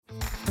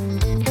Hello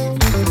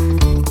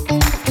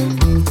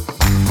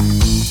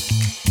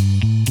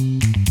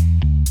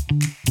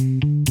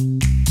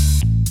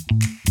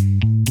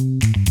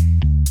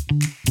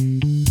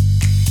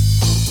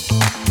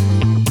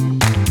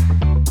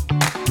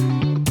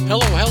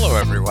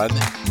everyone.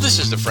 This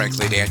is the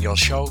Frankly Daniel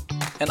Show,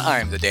 and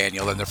I'm the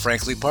Daniel in the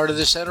Frankly part of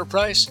this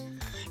enterprise.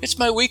 It's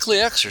my weekly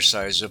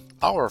exercise of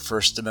our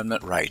First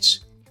Amendment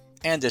rights,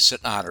 and it's an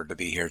honor to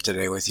be here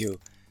today with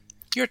you.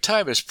 Your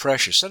time is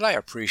precious, and I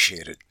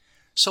appreciate it.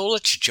 So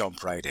let's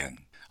jump right in.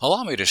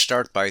 Allow me to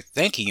start by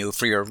thanking you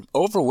for your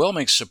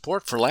overwhelming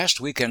support for last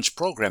weekend's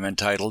program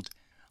entitled,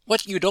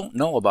 What You Don't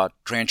Know About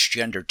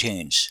Transgender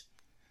Teens.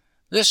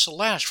 This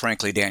last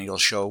Frankly Daniel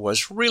Show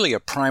was really a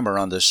primer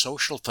on the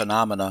social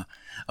phenomena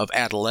of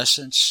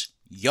adolescents,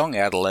 young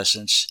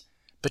adolescents,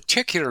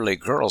 particularly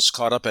girls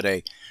caught up in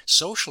a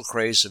social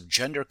craze of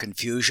gender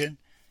confusion,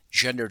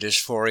 gender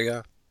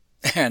dysphoria,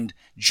 and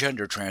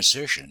gender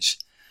transitions.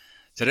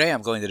 Today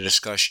I'm going to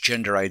discuss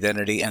gender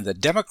identity and the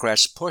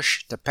Democrats'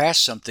 push to pass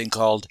something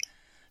called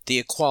the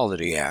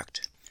Equality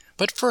Act.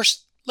 But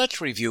first,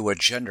 let's review what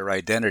gender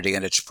identity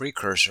and its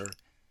precursor,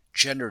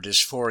 gender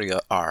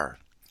dysphoria, are.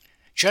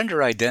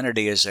 Gender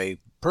identity is a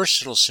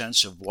personal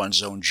sense of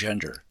one's own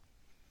gender.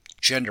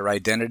 Gender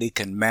identity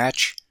can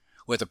match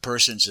with a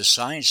person's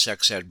assigned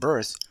sex at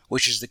birth,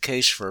 which is the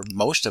case for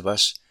most of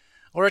us,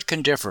 or it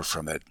can differ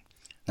from it.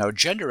 Now,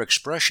 gender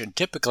expression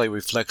typically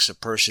reflects a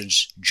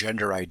person's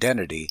gender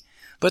identity,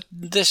 but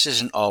this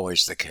isn't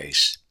always the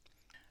case.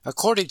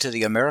 According to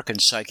the American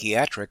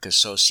Psychiatric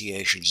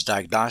Association's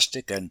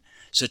Diagnostic and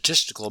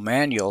Statistical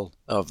Manual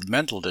of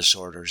Mental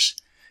Disorders,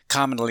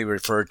 commonly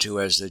referred to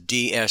as the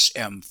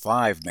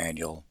DSM-5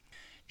 manual,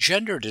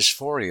 gender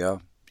dysphoria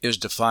is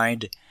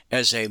defined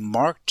as a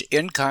marked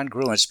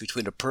incongruence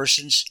between a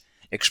person's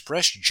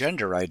expressed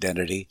gender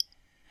identity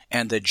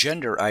and the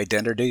gender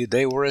identity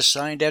they were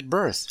assigned at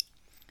birth.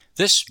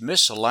 This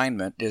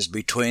misalignment is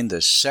between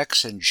the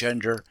sex and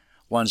gender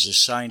one's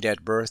assigned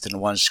at birth and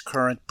one's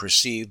current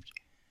perceived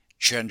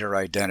gender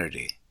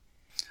identity.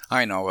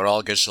 I know it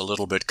all gets a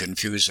little bit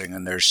confusing,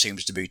 and there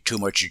seems to be too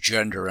much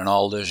gender in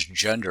all this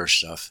gender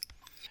stuff.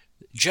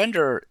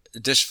 Gender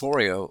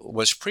dysphoria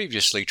was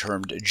previously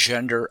termed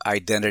gender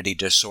identity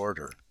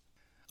disorder.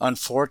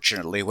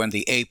 Unfortunately, when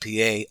the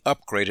APA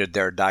upgraded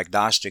their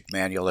diagnostic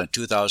manual in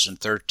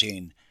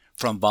 2013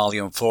 from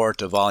Volume 4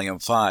 to Volume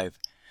 5,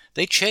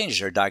 they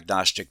changed their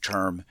diagnostic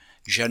term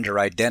gender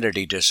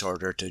identity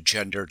disorder to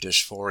gender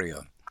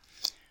dysphoria.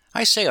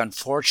 I say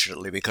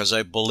unfortunately because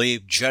I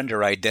believe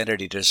gender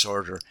identity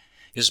disorder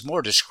is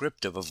more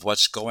descriptive of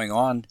what's going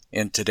on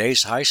in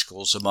today's high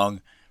schools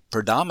among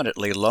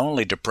predominantly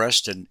lonely,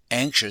 depressed, and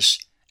anxious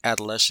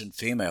adolescent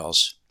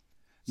females.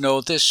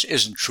 No, this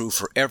isn't true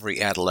for every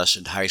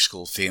adolescent high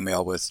school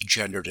female with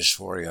gender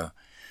dysphoria,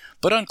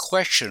 but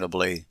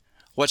unquestionably,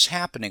 what's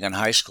happening in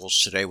high schools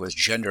today with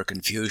gender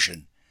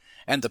confusion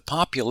and the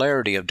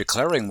popularity of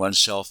declaring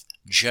oneself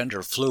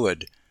gender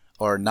fluid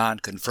or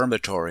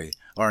non-confirmatory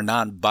or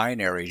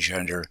non-binary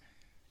gender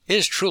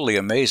is truly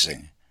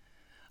amazing.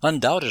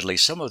 Undoubtedly,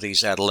 some of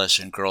these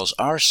adolescent girls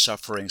are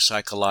suffering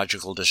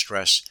psychological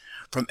distress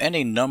from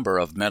any number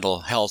of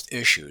mental health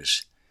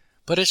issues,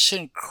 but it's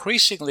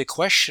increasingly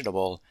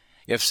questionable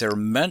if their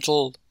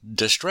mental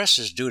distress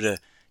is due to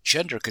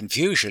gender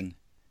confusion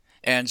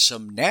and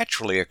some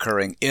naturally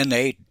occurring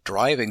innate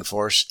driving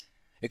force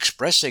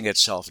expressing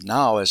itself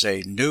now as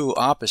a new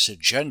opposite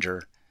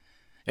gender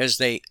as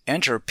they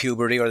enter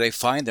puberty or they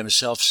find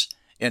themselves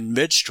in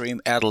midstream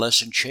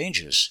adolescent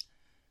changes.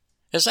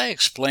 As I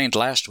explained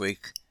last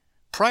week,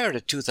 prior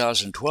to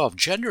 2012,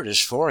 gender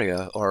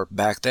dysphoria, or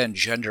back then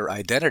gender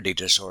identity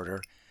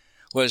disorder,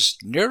 was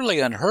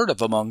nearly unheard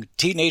of among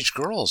teenage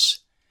girls.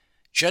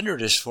 Gender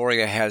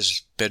dysphoria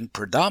has been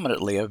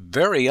predominantly of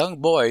very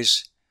young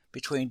boys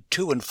between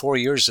 2 and 4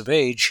 years of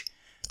age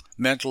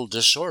mental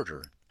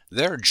disorder.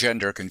 Their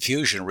gender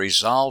confusion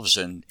resolves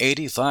in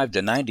 85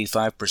 to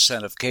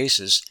 95% of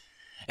cases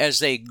as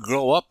they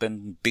grow up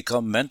and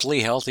become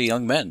mentally healthy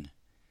young men.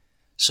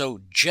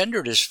 So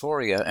gender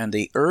dysphoria and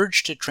the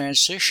urge to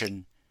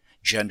transition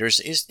genders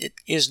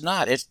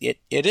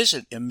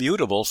isn't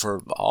immutable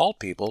for all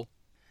people.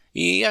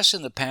 Yes,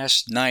 in the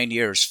past 9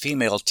 years,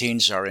 female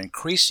teens are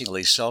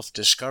increasingly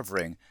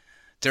self-discovering.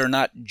 They're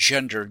not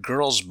gendered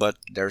girls, but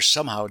they're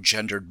somehow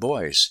gendered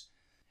boys.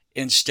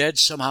 Instead,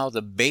 somehow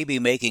the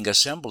baby-making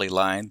assembly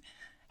line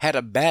had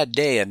a bad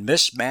day and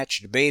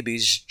mismatched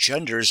babies'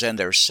 genders and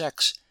their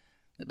sex,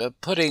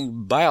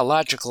 putting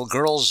biological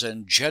girls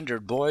in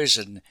gendered boys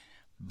and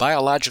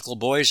biological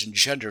boys in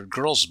gendered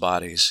girls'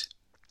 bodies.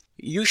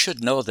 You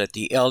should know that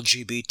the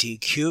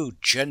LGBTQ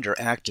gender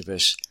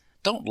activists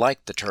don't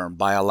like the term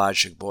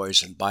biologic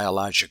boys and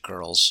biologic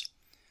girls.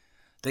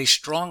 They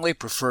strongly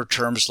prefer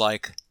terms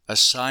like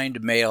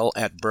assigned male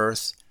at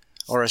birth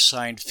or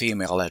assigned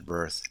female at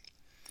birth.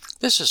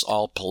 This is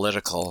all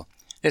political.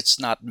 It's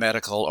not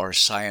medical or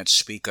science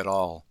speak at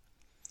all.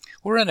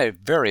 We're in a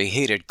very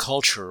heated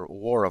culture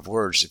war of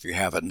words, if you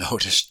haven't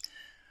noticed.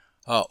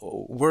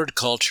 Word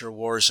culture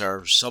wars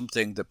are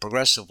something the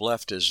progressive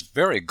left is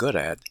very good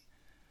at.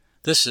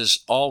 This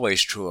is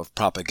always true of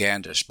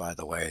propagandists, by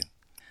the way.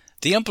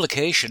 The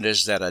implication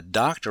is that a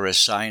doctor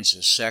assigns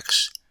a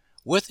sex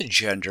with a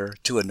gender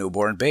to a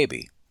newborn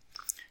baby.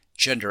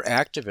 Gender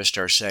activists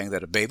are saying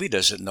that a baby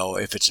doesn't know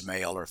if it's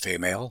male or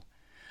female.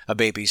 A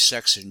baby's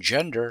sex and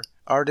gender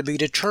are to be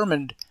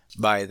determined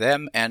by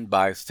them and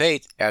by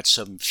fate at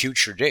some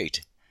future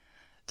date.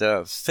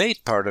 The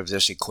fate part of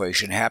this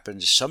equation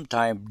happens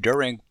sometime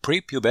during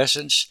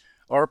prepubescence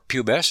or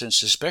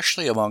pubescence,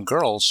 especially among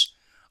girls,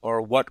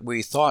 or what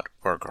we thought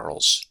were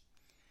girls.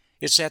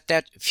 It's at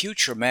that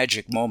future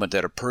magic moment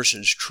that a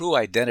person's true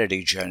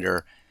identity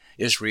gender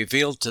is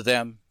revealed to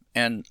them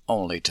and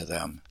only to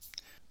them.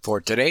 For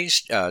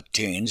today's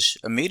teens,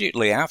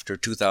 immediately after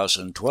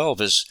 2012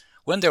 is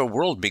when their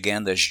world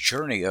began this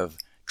journey of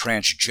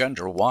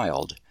transgender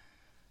wild.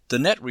 The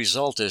net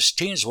result is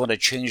teens want to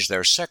change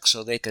their sex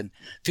so they can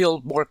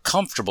feel more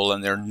comfortable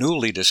in their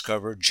newly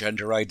discovered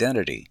gender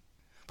identity.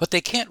 But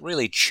they can't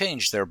really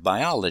change their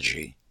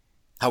biology.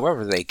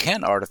 However, they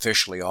can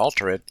artificially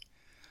alter it.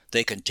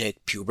 They can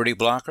take puberty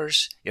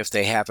blockers if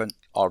they haven't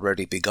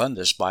already begun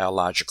this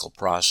biological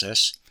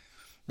process.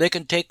 They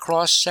can take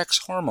cross-sex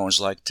hormones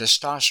like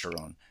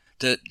testosterone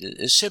to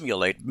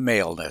simulate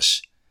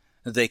maleness.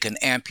 They can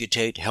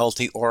amputate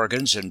healthy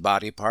organs and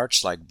body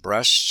parts like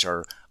breasts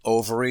or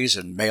ovaries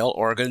and male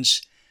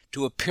organs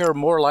to appear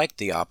more like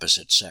the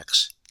opposite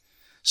sex.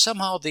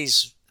 Somehow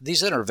these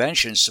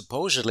interventions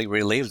supposedly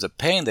relieve the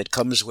pain that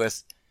comes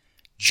with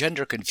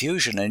gender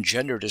confusion and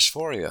gender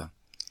dysphoria.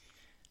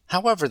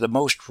 However, the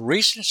most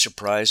recent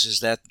surprise is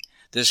that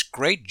this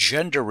great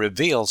gender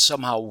reveal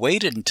somehow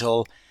waited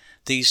until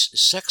these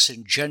sex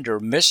and gender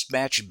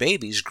mismatched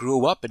babies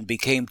grew up and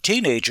became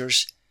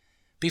teenagers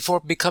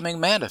before becoming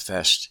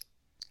manifest.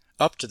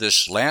 Up to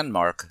this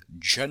landmark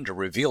gender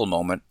reveal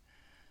moment,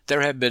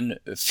 there have been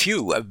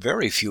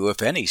very few,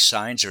 if any,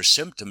 signs or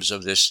symptoms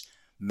of this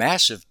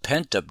massive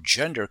pent-up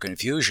gender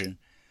confusion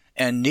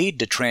and need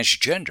to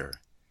transgender.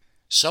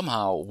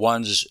 Somehow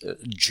one's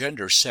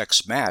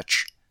gender-sex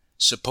match,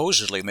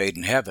 supposedly made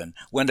in heaven,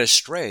 went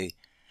astray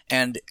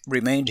and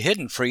remained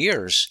hidden for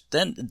years.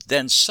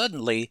 Then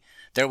suddenly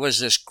there was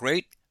this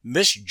great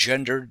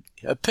misgendered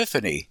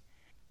epiphany.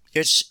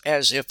 It's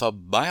as if a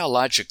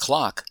biologic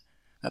clock,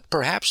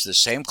 perhaps the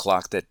same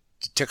clock that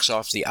ticks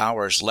off the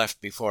hours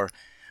left before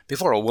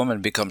a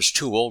woman becomes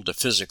too old to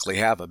physically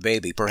have a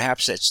baby,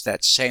 perhaps it's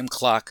that same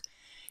clock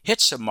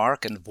hits a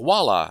mark and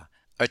voila,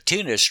 a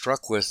teen is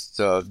struck with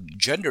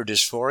gender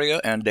dysphoria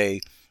and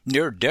a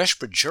near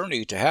desperate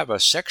journey to have a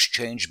sex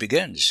change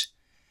begins.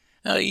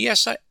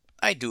 Yes,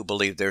 I do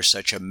believe there's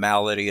such a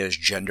malady as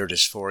gender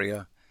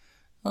dysphoria.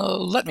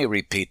 Let me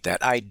repeat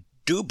that. I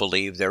do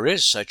believe there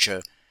is such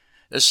a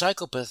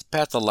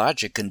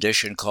psychopathologic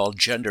condition called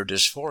gender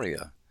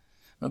dysphoria.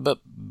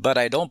 But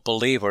I don't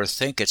believe or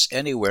think it's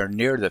anywhere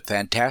near the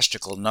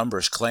fantastical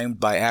numbers claimed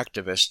by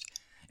activists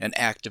and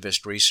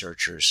activist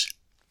researchers.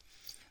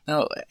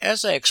 Now,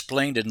 as I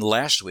explained in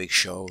last week's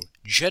show,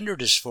 gender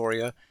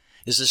dysphoria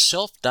is a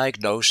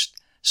self-diagnosed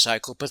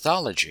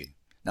psychopathology.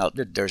 Now,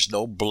 there's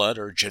no blood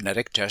or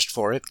genetic test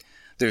for it.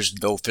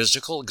 There's no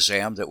physical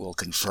exam that will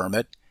confirm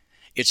it.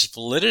 Its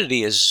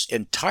validity is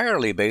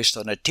entirely based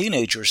on a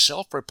teenager's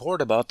self-report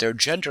about their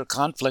gender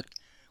conflict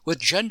with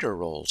gender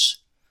roles.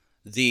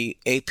 The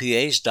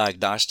APA's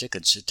Diagnostic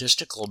and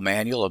Statistical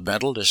Manual of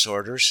Mental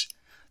Disorders,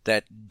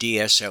 that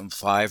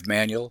DSM-5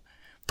 manual,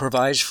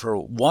 provides for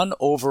one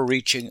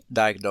overreaching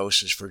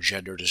diagnosis for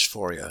gender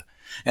dysphoria,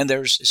 and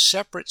there's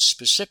separate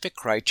specific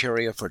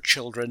criteria for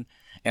children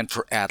and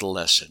for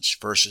adolescents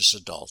versus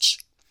adults.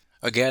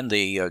 Again,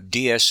 the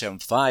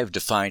DSM-5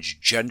 defines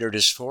gender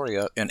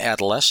dysphoria in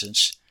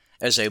adolescents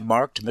as a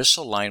marked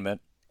misalignment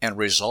and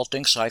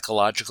resulting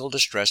psychological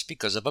distress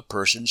because of a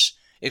person's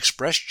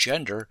expressed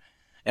gender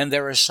and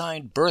their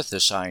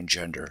birth-assigned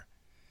gender.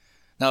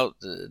 Now,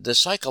 the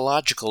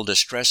psychological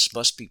distress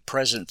must be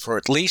present for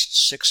at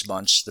least 6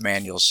 months, the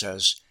manual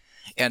says,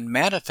 and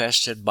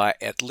manifested by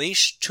at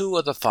least 2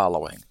 of the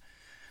following.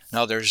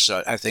 Now, there's,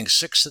 I think,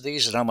 6 of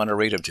these, and I'm going to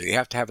read them to you. You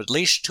have to have at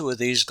least 2 of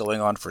these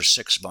going on for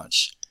 6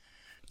 months.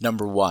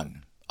 Number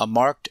 1, a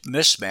marked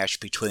mismatch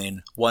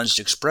between one's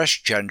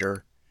expressed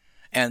gender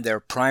and their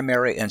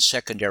primary and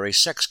secondary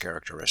sex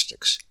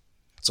characteristics.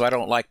 So I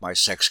don't like my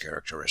sex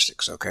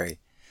characteristics, okay?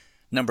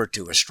 Number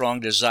 2, a strong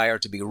desire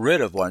to be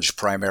rid of one's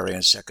primary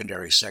and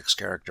secondary sex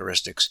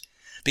characteristics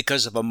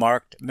because of a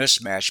marked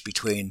mismatch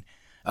between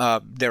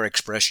their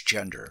expressed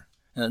gender.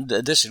 And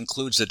this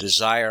includes the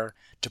desire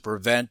to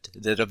prevent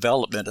the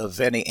development of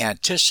any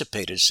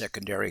anticipated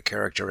secondary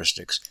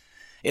characteristics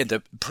in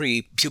the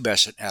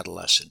prepubescent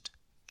adolescent.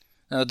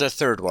 The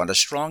third one, a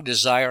strong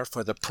desire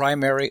for the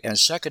primary and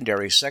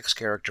secondary sex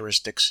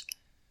characteristics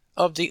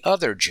of the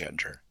other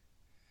gender.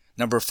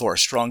 Number 4,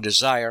 strong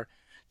desire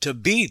to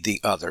be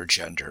the other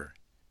gender.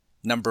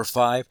 Number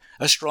 5,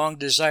 a strong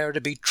desire to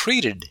be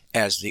treated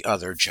as the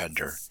other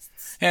gender.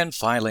 And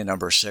finally,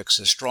 number 6,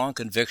 a strong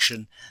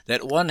conviction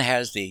that one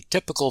has the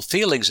typical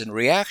feelings and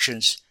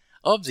reactions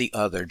of the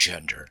other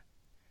gender.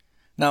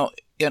 Now,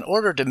 in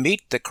order to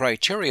meet the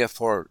criteria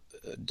for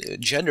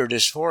gender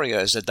dysphoria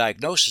as a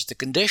diagnosis, the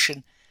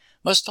condition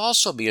must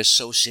also be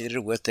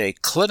associated with a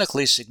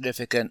clinically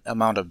significant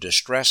amount of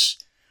distress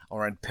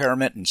or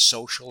impairment in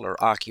social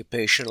or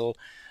occupational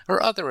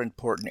or other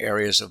important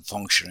areas of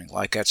functioning,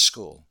 like at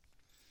school.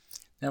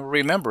 Now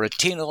remember, a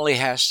teen only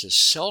has to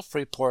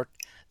self-report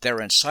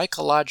they're in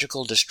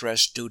psychological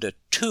distress due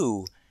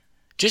to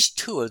just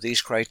two of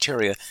these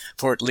criteria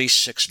for at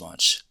least 6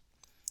 months.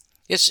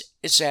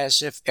 It's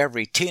as if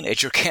every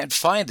teenager can't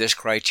find this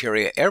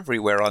criteria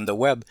everywhere on the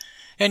web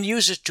and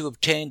use it to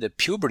obtain the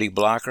puberty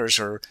blockers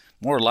or,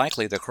 more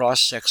likely, the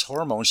cross-sex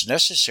hormones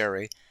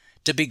necessary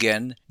to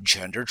begin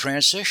gender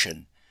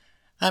transition.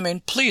 I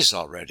mean, please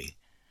already.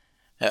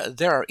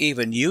 There are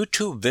even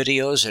YouTube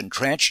videos and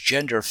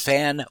transgender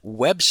fan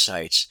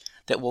websites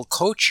that will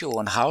coach you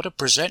on how to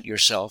present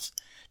yourself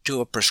to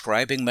a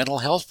prescribing mental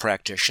health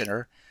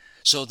practitioner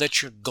so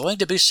that you're going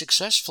to be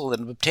successful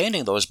in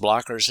obtaining those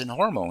blockers and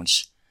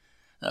hormones.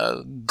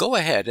 Go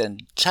ahead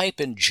and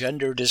type in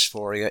gender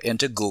dysphoria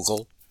into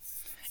Google,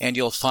 and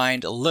you'll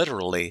find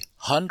literally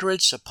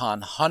hundreds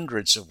upon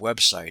hundreds of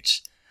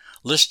websites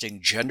listing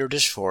gender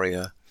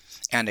dysphoria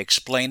and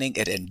explaining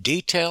it in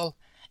detail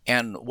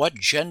and what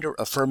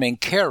gender-affirming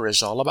care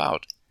is all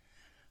about.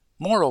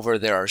 Moreover,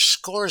 there are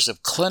scores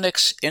of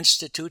clinics,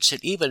 institutes,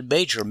 and even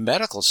major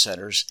medical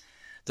centers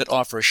that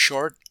offer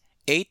short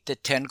 8 to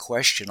 10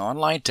 question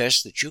online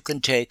tests that you can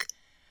take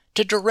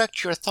to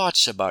direct your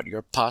thoughts about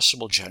your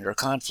possible gender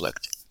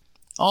conflict.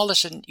 All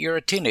this, and you're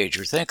a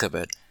teenager, think of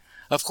it.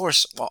 Of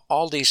course,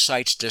 all these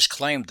sites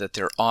disclaim that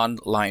their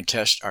online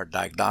tests are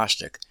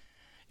diagnostic.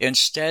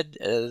 Instead,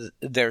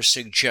 they're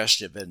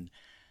suggestive and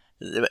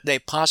they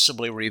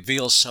possibly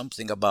reveal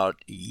something about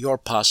your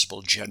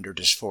possible gender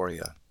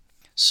dysphoria.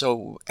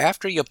 So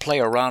after you play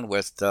around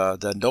with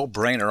the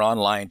no-brainer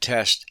online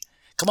test,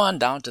 come on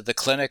down to the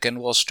clinic and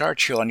we'll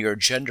start you on your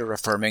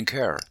gender-affirming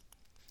care.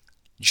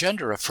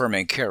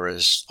 Gender-affirming care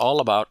is all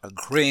about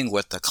agreeing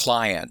with the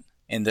client,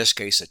 in this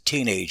case a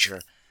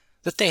teenager,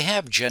 that they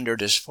have gender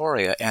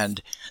dysphoria,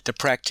 and the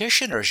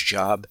practitioner's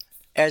job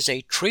as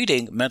a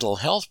treating mental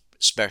health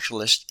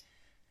specialist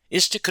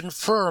is to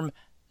confirm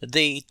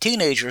the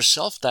teenager's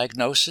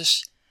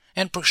self-diagnosis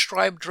and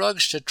prescribe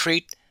drugs to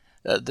treat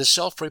the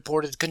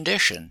self-reported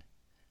condition.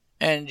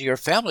 And your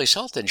family's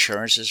health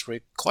insurance is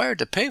required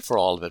to pay for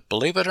all of it,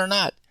 believe it or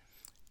not,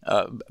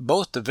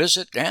 both the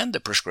visit and the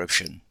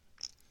prescription.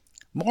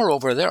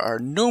 Moreover, there are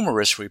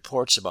numerous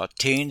reports about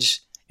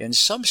teens in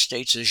some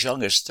states as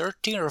young as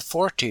 13 or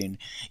 14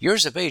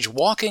 years of age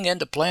walking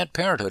into Planned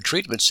Parenthood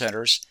treatment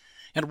centers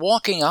and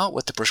walking out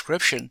with the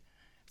prescription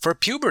for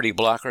puberty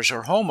blockers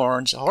or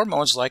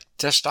hormones like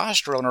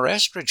testosterone or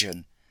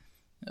estrogen.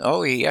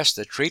 Oh, yes,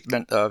 the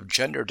treatment of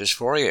gender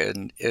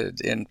dysphoria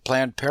in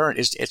Planned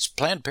Parenthood it's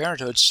Planned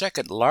Parenthood's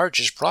second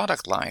largest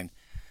product line,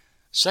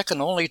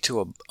 second only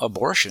to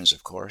abortions,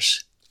 of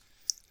course.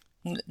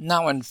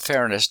 Now, in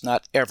fairness,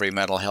 not every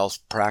mental health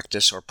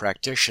practice or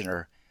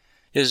practitioner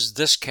is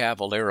this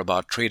cavalier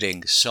about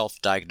treating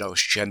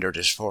self-diagnosed gender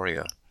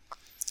dysphoria.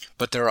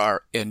 But there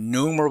are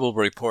innumerable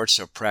reports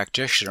of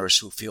practitioners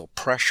who feel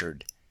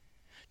pressured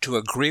to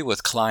agree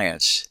with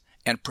clients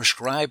and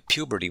prescribe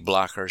puberty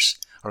blockers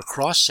or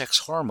cross-sex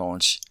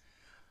hormones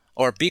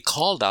or be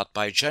called out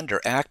by gender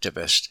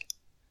activists.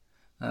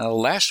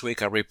 Last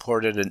week I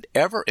reported an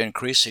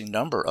ever-increasing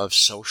number of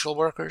social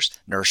workers,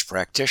 nurse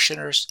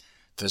practitioners,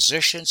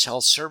 physicians,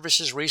 health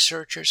services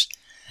researchers,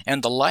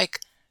 and the like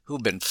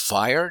who've been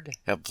fired,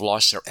 have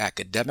lost their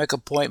academic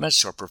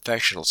appointments or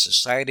professional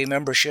society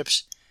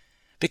memberships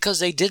because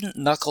they didn't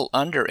knuckle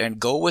under and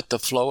go with the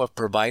flow of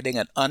providing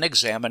an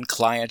unexamined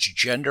client's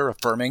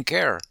gender-affirming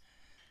care.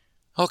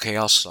 Okay,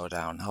 I'll slow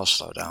down.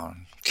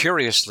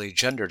 Curiously,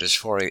 gender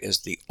dysphoria is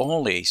the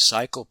only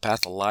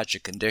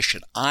psychopathologic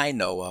condition I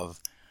know of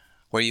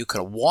where you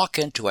can walk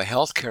into a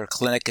healthcare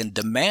clinic and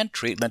demand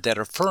treatment that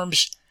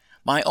affirms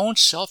my own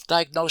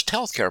self-diagnosed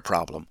healthcare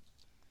problem.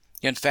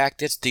 In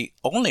fact, it's the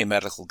only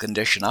medical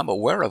condition I'm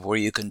aware of where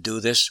you can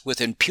do this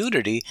with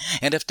impunity,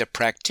 and if the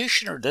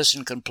practitioner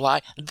doesn't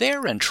comply,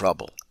 they're in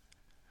trouble.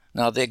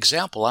 Now, the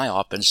example I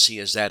often see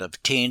is that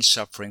of teens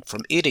suffering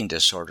from eating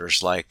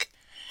disorders like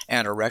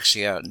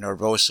anorexia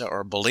nervosa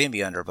or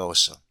bulimia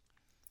nervosa.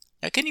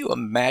 Now, can you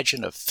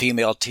imagine a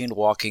female teen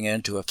walking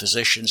into a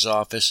physician's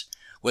office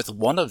with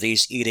one of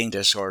these eating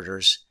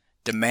disorders,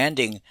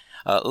 demanding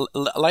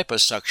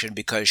liposuction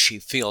because she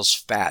feels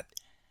fat,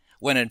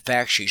 when in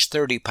fact she's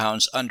 30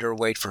 pounds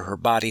underweight for her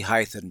body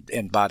height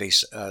and body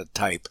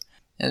type?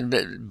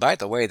 And by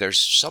the way, there's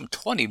some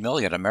 20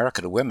 million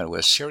American women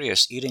with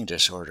serious eating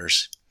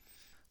disorders.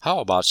 How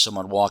about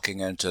someone walking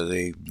into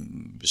the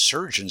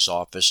surgeon's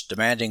office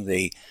demanding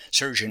the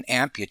surgeon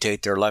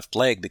amputate their left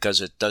leg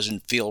because it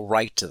doesn't feel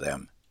right to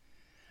them?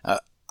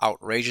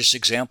 Outrageous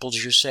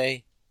examples, you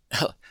say?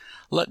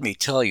 Let me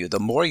tell you, the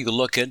more you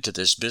look into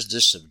this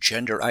business of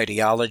gender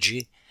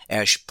ideology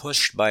as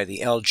pushed by the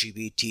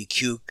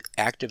LGBTQ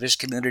activist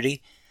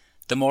community,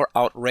 the more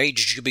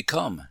outraged you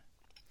become.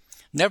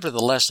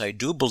 Nevertheless, I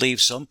do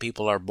believe some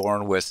people are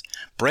born with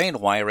brain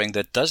wiring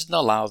that doesn't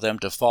allow them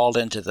to fall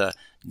into the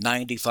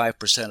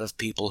 95% of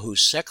people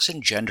whose sex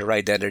and gender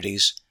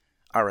identities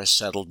are a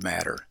settled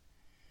matter.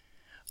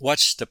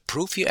 What's the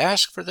proof, you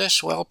ask, for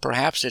this? Well,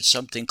 perhaps it's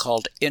something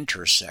called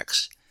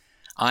intersex.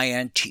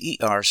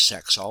 I-N-T-E-R,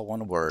 sex, all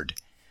one word.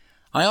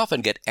 I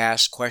often get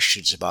asked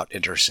questions about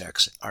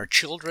intersex. Are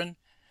children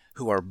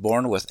who are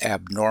born with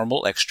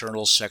abnormal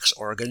external sex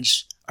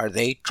organs, are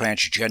they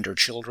transgender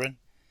children?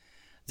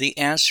 The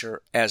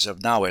answer as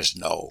of now is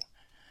no.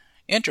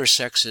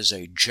 Intersex is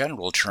a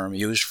general term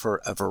used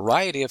for a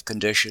variety of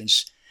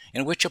conditions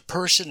in which a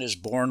person is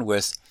born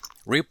with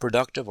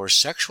reproductive or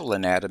sexual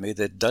anatomy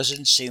that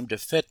doesn't seem to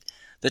fit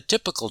the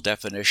typical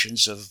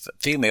definitions of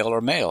female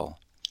or male.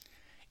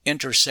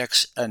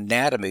 Intersex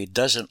anatomy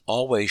doesn't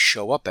always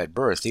show up at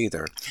birth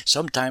either.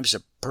 Sometimes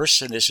a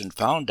person isn't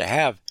found to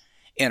have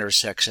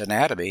intersex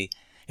anatomy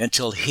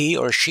until he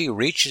or she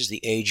reaches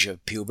the age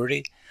of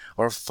puberty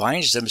or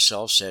finds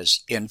themselves as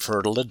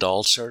infertile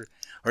adults or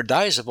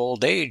dies of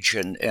old age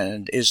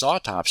and is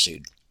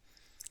autopsied.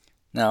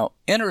 Now,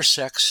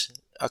 intersex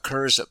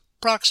occurs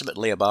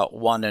approximately about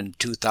 1 in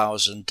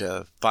 2,000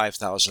 to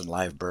 5,000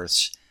 live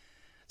births.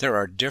 There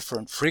are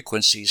different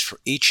frequencies for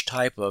each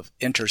type of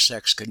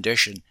intersex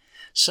condition,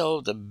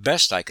 so the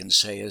best I can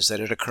say is that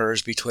it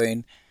occurs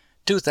between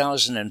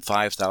 2,000 and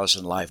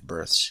 5,000 live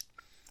births.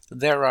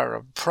 There are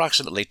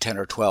approximately 10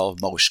 or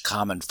 12 most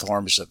common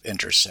forms of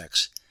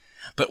intersex.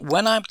 But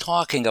when I'm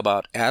talking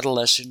about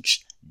adolescent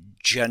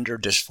gender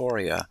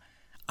dysphoria,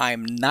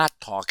 I'm not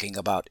talking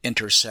about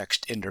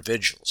intersexed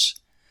individuals.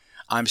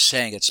 I'm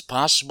saying it's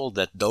possible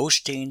that those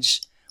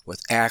teens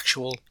with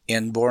actual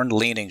inborn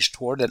leanings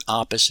toward an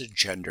opposite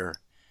gender,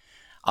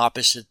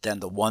 opposite than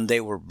the one they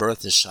were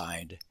birth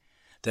assigned,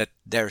 that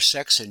their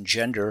sex and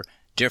gender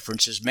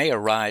differences may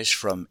arise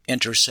from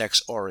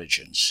intersex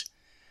origins.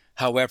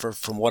 However,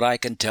 from what I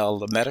can tell,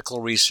 the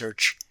medical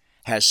research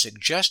has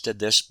suggested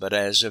this, but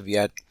as of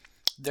yet,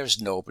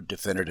 there's no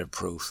definitive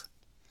proof.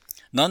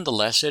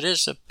 Nonetheless, it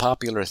is a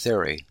popular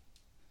theory.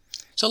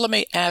 So let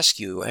me ask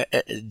you,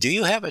 do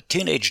you have a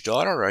teenage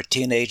daughter or a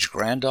teenage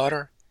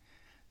granddaughter?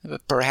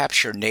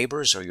 Perhaps your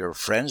neighbors or your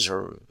friends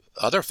or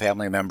other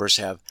family members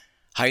have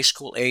high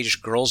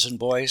school-aged girls and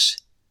boys.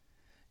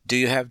 Do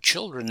you have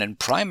children in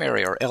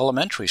primary or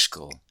elementary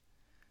school?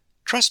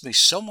 Trust me,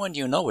 someone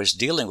you know is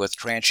dealing with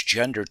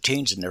transgender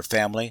teens in their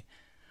family,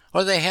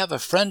 or they have a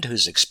friend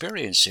who's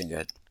experiencing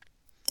it.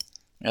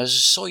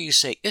 So you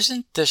say,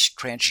 isn't this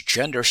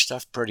transgender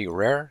stuff pretty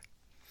rare?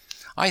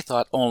 I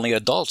thought only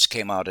adults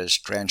came out as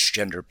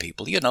transgender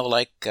people,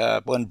 like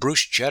when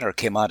Bruce Jenner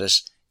came out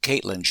as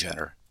Caitlyn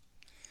Jenner.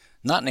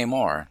 Not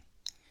anymore.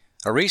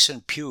 A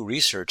recent Pew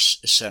Research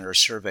Center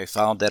survey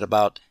found that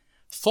about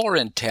 4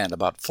 in 10,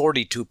 about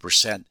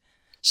 42%,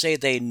 say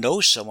they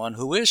know someone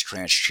who is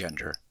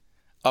transgender,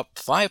 up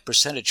 5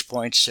 percentage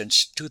points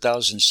since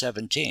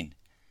 2017.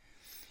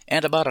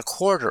 And about a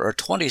quarter, or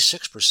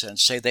 26%,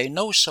 say they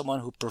know someone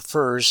who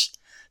prefers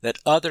that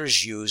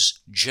others use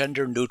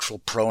gender-neutral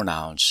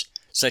pronouns,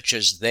 such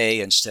as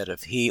they instead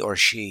of he or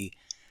she,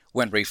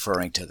 when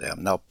referring to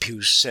them. Now,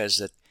 Pew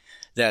says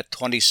that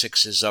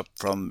 26 is up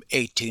from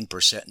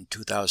 18% in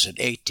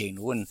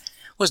 2018, when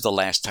was the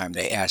last time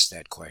they asked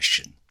that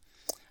question.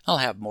 I'll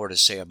have more to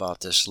say about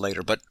this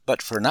later,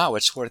 but for now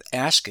it's worth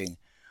asking,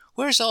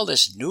 where's all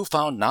this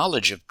newfound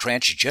knowledge of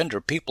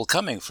transgender people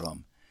coming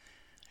from?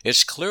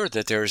 It's clear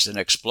that there's an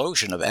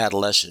explosion of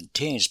adolescent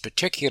teens,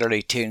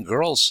 particularly teen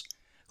girls,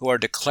 who are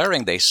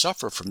declaring they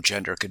suffer from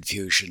gender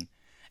confusion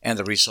and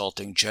the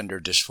resulting gender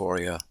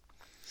dysphoria.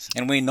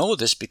 And we know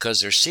this because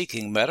they're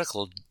seeking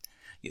medical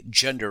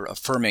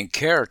gender-affirming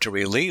care to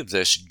relieve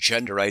this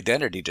gender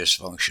identity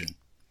dysfunction.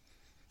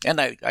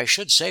 And I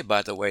should say,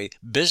 by the way,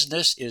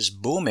 business is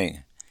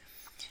booming.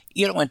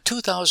 In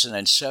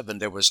 2007,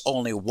 there was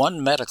only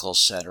one medical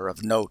center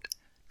of note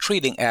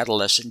treating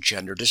adolescent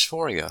gender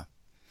dysphoria.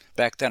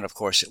 Back then, of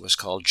course, it was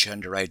called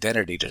gender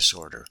identity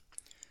disorder.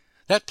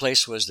 That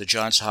place was the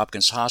Johns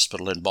Hopkins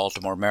Hospital in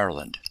Baltimore,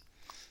 Maryland.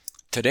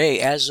 Today,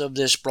 as of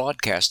this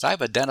broadcast,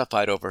 I've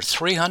identified over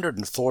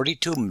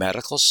 342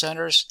 medical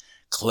centers,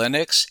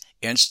 clinics,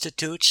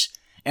 institutes,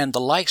 and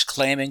the likes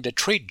claiming to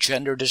treat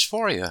gender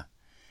dysphoria.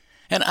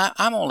 And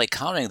I'm only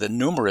counting the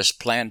numerous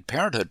Planned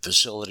Parenthood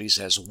facilities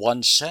as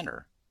one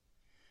center.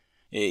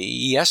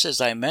 Yes, as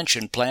I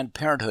mentioned, Planned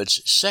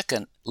Parenthood's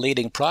second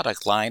leading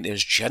product line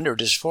is gender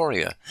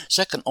dysphoria,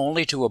 second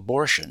only to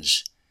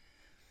abortions.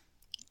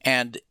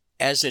 And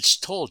as it's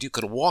told, you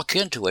could walk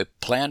into a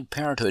Planned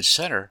Parenthood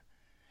center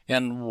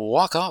and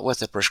walk out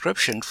with a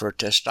prescription for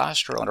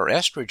testosterone or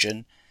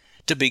estrogen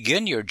to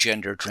begin your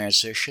gender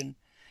transition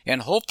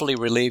and hopefully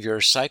relieve your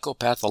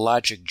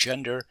psychopathologic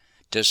gender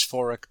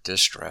dysphoric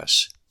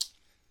distress.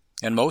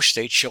 In most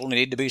states, you only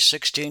need to be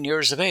 16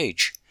 years of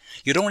age.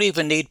 You don't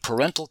even need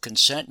parental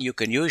consent. You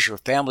can use your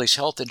family's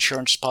health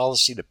insurance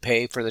policy to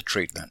pay for the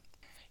treatment.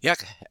 Yeah,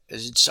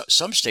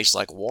 some states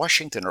like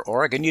Washington or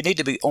Oregon, you need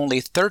to be only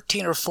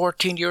 13 or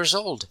 14 years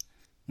old.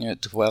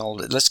 Well,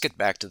 let's get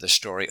back to the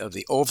story of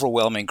the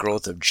overwhelming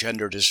growth of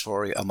gender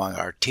dysphoria among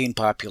our teen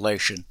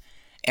population,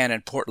 and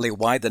importantly,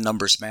 why the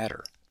numbers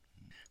matter.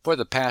 For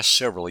the past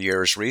several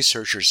years,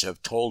 researchers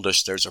have told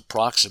us there's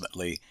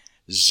approximately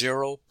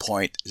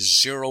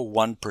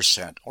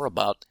 0.01%, or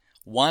about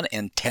 1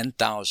 in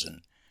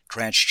 10,000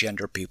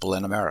 transgender people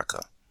in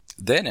America.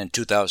 Then in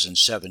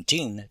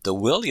 2017, the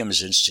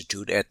Williams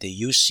Institute at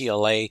the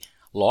UCLA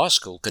Law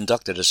School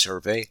conducted a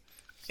survey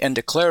and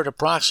declared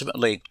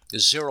approximately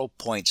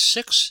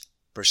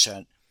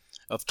 0.6%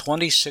 of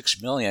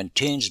 26 million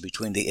teens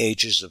between the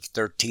ages of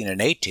 13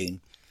 and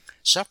 18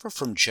 suffer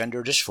from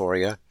gender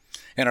dysphoria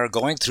and are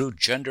going through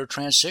gender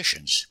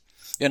transitions.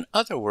 In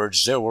other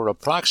words, there were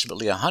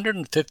approximately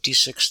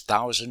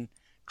 156,000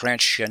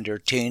 transgender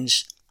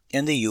teens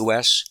in the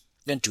U.S.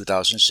 in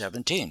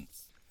 2017.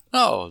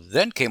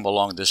 Then came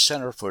along the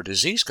Center for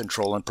Disease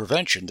Control and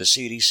Prevention, the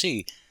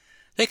CDC.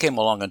 They came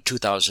along in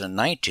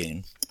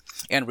 2019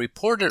 and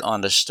reported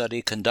on a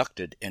study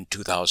conducted in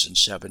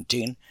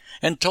 2017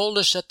 and told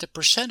us that the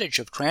percentage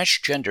of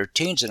transgender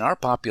teens in our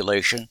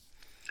population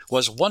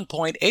was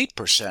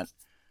 1.8%,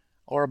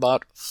 or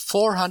about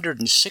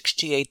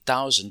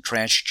 468,000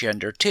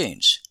 transgender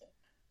teens.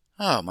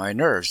 My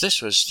nerves.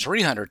 This was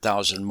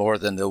 300,000 more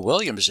than the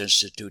Williams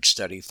Institute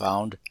study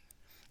found,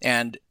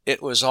 and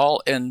it was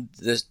all in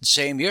the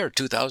same year,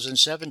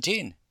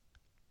 2017.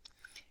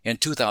 In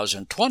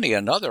 2020,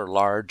 another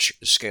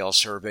large-scale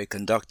survey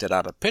conducted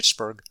out of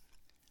Pittsburgh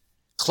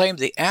claimed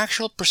the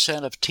actual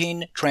percent of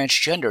teen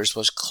transgenders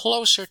was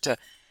closer to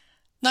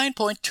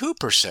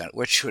 9.2%,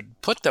 which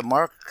would put the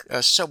mark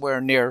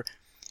somewhere near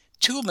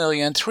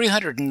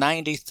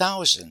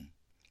 2,390,000.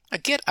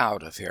 Get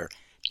out of here.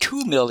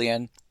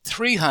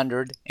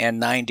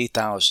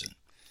 2,390,000.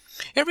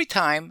 Every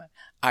time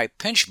I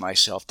pinch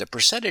myself, the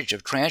percentage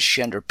of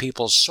transgender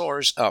people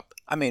soars up.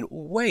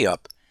 Way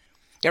up.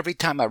 Every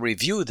time I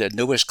review the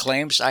newest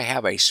claims, I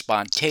have a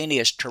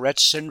spontaneous Tourette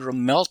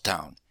syndrome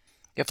meltdown.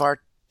 If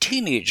our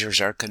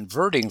teenagers are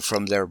converting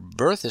from their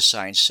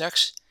birth-assigned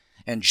sex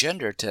and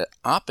gender to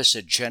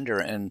opposite gender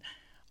and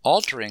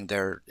altering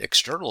their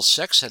external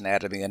sex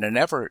anatomy in an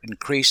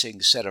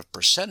ever-increasing set of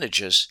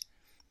percentages,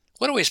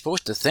 what are we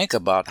supposed to think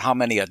about how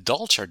many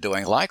adults are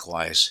doing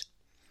likewise?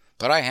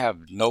 But I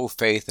have no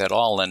faith at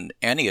all in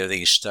any of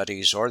these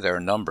studies or their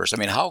numbers.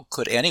 How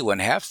could anyone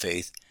have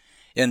faith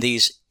in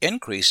these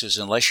increases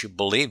unless you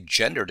believe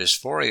gender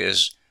dysphoria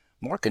is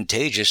more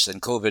contagious than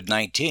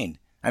COVID-19?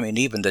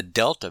 Even the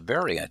Delta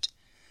variant.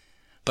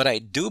 But I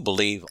do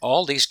believe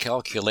all these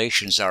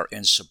calculations are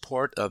in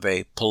support of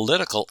a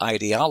political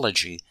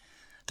ideology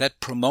that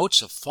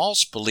promotes a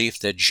false belief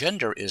that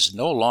gender is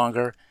no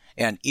longer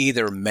an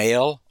either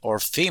male or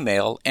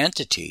female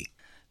entity.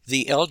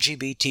 The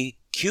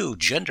LGBTQ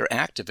gender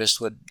activists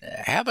would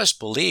have us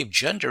believe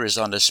gender is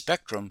on a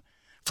spectrum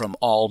from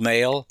all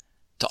male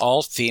to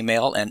all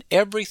female and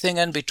everything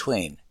in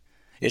between.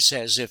 It's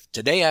as if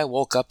today I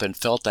woke up and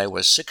felt I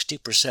was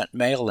 60%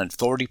 male and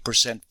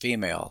 40%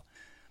 female.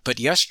 But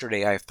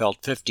yesterday I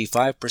felt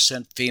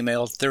 55%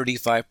 female,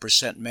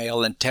 35%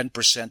 male, and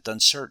 10%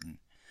 uncertain.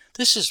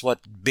 This is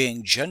what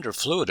being gender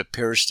fluid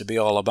appears to be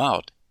all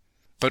about.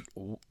 But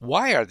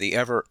why are the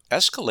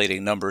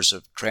ever-escalating numbers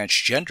of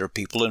transgender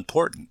people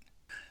important?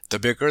 The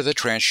bigger the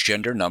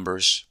transgender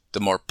numbers, the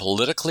more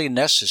politically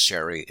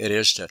necessary it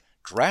is to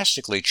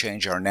drastically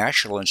change our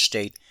national and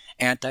state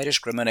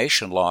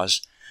anti-discrimination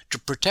laws to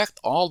protect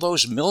all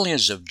those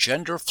millions of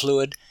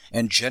gender-fluid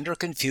and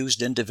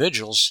gender-confused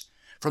individuals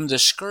from the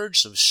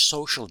scourge of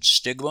social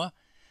stigma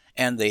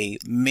and the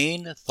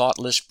mean,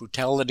 thoughtless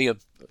brutality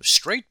of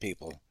straight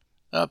people.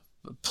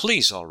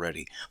 Please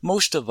already.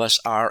 Most of us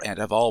are and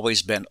have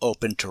always been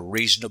open to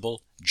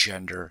reasonable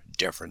gender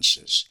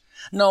differences.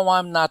 No,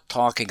 I'm not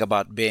talking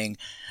about being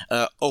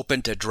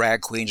open to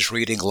drag queens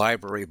reading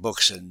library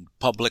books in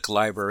public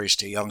libraries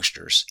to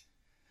youngsters.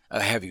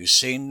 Have you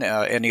seen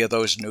any of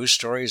those news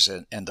stories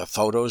and the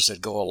photos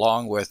that go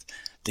along with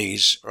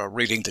these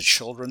reading to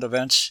children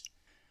events?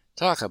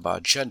 Talk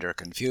about gender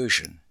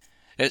confusion.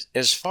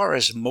 As far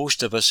as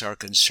most of us are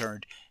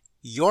concerned,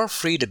 you're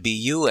free to be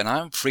you and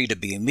I'm free to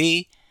be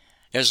me,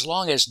 as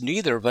long as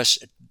neither of us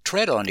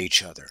tread on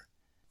each other.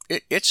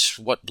 It's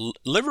what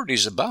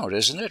liberty's about,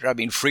 isn't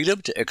it?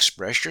 Freedom to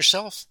express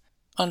yourself.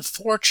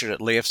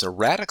 Unfortunately, if the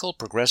radical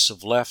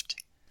progressive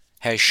left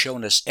has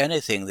shown us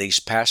anything these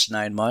past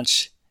 9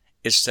 months,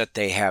 it's that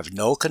they have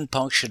no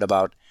compunction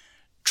about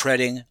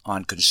treading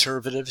on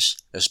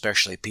conservatives,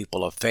 especially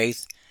people of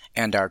faith,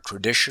 and our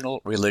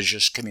traditional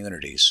religious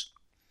communities.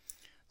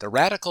 The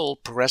radical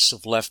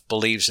progressive left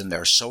believes in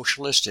their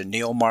socialist and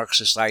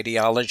neo-Marxist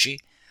ideology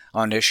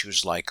on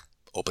issues like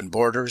open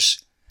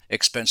borders,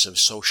 expensive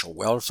social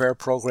welfare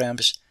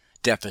programs,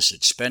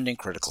 deficit spending,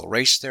 critical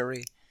race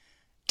theory,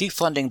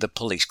 defunding the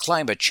police,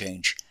 climate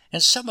change,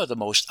 and some of the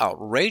most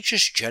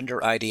outrageous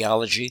gender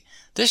ideology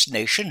this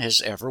nation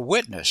has ever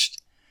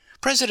witnessed.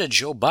 President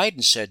Joe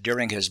Biden said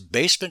during his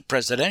basement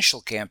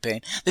presidential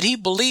campaign that he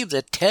believed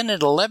that 10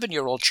 and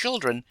 11-year-old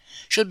children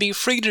should be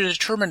free to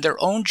determine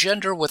their own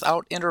gender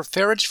without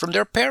interference from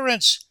their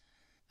parents.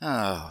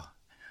 Oh,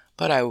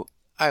 but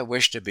I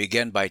wish to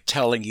begin by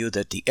telling you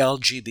that the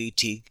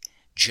LGBT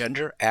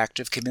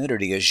gender-active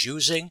community is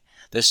using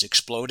this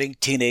exploding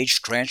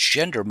teenage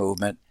transgender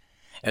movement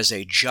as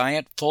a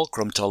giant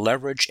fulcrum to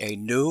leverage a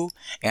new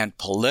and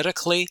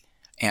politically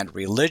and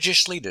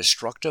religiously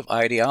destructive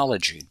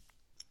ideology.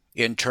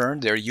 In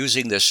turn, they're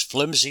using this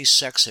flimsy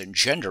sex and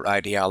gender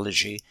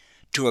ideology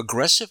to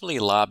aggressively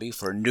lobby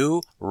for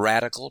new,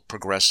 radical,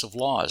 progressive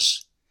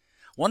laws.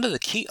 One of the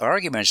key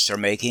arguments they're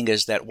making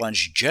is that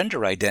one's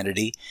gender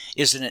identity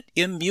is an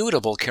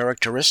immutable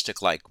characteristic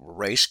like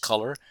race,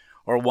 color,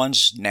 or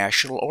one's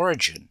national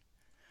origin.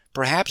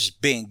 Perhaps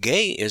being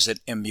gay is an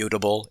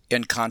immutable,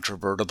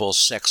 incontrovertible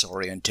sex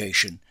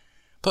orientation,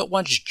 but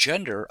one's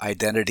gender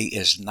identity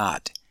is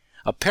not.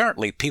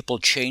 Apparently, people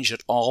change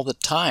it all the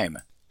time.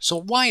 So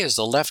why is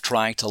the left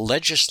trying to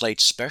legislate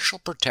special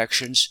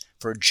protections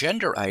for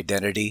gender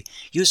identity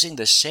using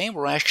the same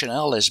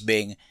rationale as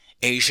being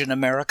Asian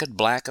American,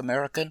 Black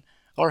American,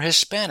 or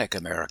Hispanic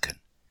American?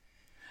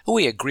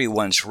 We agree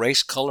one's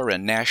race, color,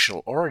 and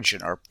national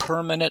origin are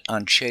permanent,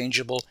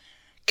 unchangeable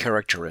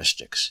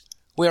characteristics.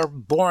 We are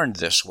born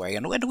this way,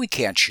 and we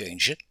can't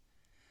change it.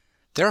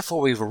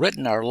 Therefore, we've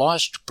written our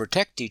laws to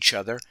protect each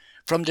other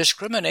from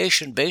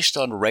discrimination based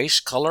on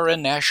race, color,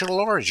 and national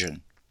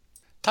origin.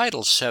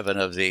 Title VII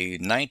of the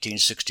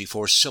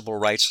 1964 Civil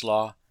Rights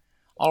Law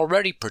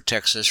already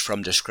protects us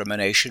from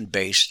discrimination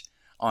based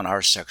on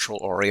our sexual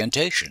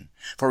orientation.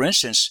 For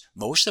instance,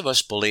 most of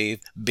us believe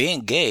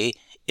being gay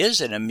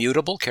is an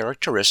immutable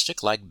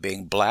characteristic like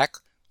being black,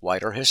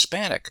 white, or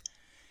Hispanic.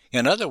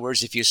 In other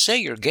words, if you say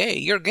you're gay,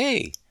 you're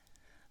gay.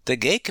 The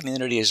gay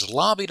community has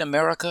lobbied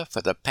America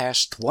for the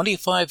past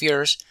 25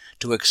 years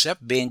to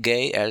accept being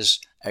gay as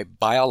a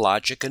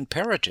biologic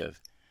imperative,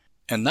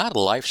 and not a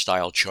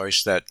lifestyle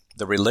choice that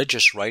the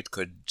religious right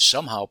could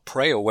somehow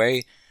pray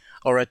away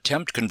or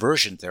attempt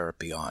conversion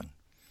therapy on.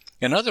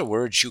 In other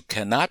words, you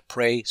cannot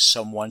pray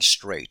someone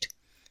straight.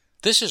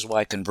 This is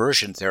why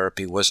conversion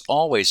therapy was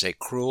always a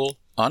cruel,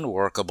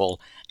 unworkable,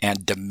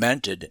 and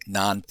demented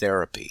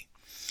non-therapy.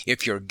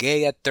 If you're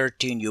gay at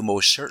 13, you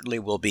most certainly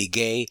will be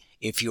gay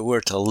if you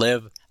were to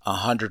live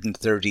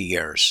 130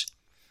 years.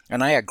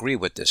 And I agree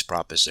with this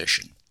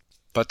proposition.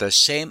 But the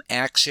same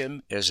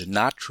axiom is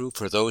not true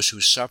for those who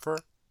suffer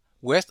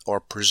with or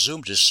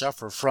presume to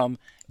suffer from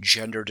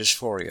gender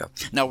dysphoria.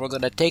 Now we're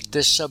going to take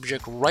this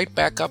subject right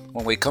back up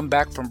when we come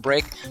back from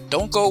break.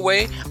 Don't go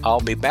away.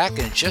 I'll be back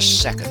in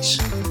just seconds.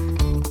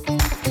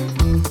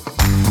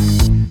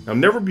 Now,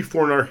 never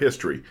before in our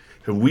history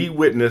have we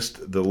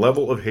witnessed the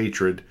level of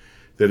hatred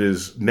that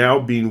is now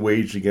being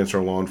waged against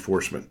our law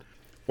enforcement.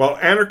 While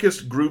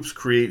anarchist groups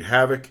create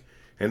havoc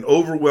and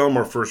overwhelm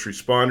our first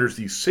responders,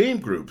 these same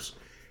groups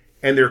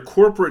and their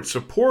corporate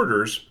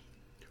supporters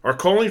are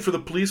calling for the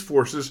police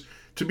forces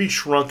to be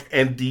shrunk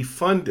and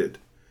defunded.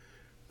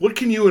 What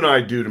can you and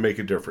I do to make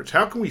a difference?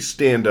 How can we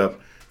stand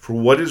up for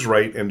what is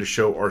right and to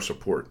show our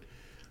support?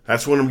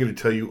 That's what I'm going to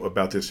tell you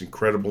about this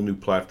incredible new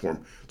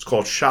platform. It's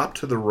called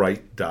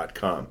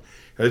shoptotheright.com.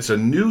 And it's a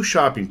new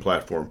shopping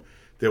platform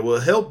that will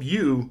help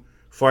you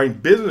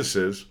find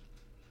businesses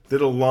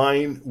that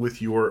align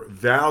with your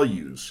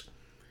values.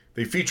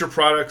 They feature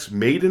products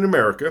made in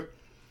America.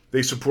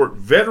 They support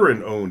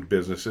veteran-owned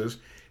businesses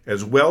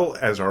as well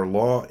as our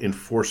law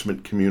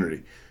enforcement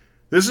community.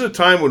 This is a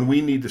time when we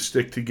need to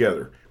stick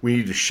together. We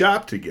need to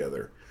shop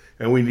together,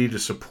 and we need to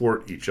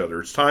support each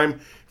other. It's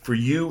time for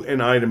you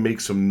and I to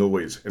make some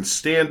noise and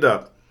stand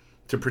up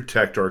to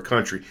protect our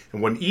country.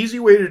 And one easy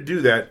way to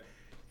do that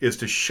is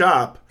to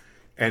shop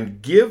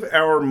and give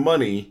our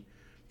money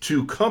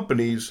to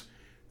companies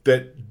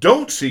that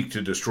don't seek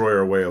to destroy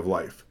our way of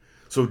life.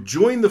 So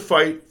join the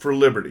fight for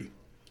liberty.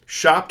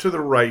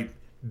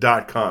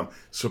 ShopToTheRight.com.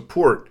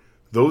 Support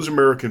those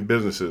American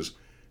businesses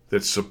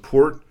that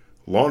support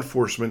law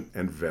enforcement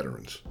and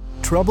veterans.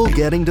 Trouble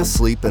getting to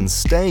sleep and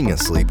staying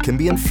asleep can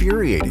be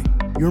infuriating.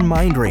 Your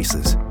mind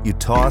races. You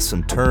toss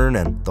and turn,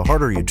 and the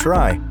harder you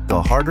try,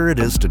 the harder it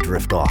is to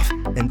drift off.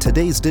 And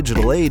today's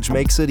digital age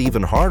makes it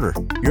even harder.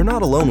 You're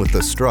not alone with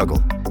this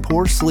struggle.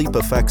 Poor sleep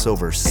affects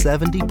over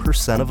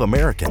 70% of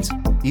Americans.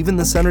 Even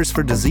the Centers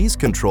for Disease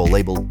Control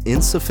labeled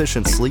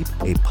insufficient sleep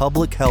a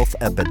public health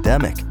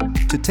epidemic.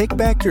 To take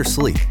back your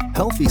sleep,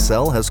 Healthy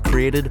Cell has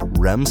created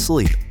REM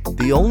Sleep,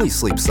 the only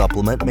sleep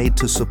supplement made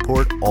to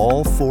support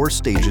all 4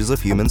 stages of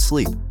human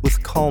sleep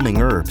with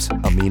calming herbs,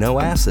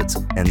 amino acids,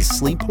 and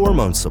sleep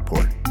hormone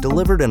support,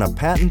 delivered in a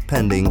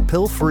patent-pending,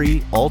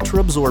 pill-free,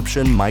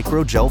 ultra-absorption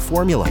microgel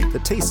formula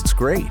that tastes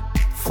great.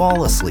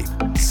 Fall asleep,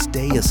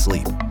 stay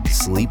asleep,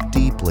 sleep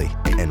deeply,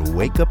 and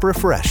wake up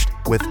refreshed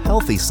with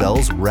Healthy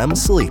Cell's REM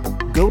Sleep.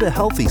 Go to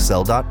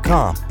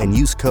healthycell.com and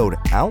use code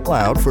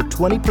OUTLOUD for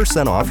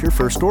 20% off your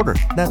first order.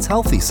 That's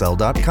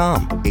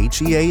healthycell.com,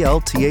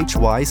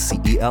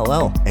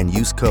 HEALTHYCELL, and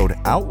use code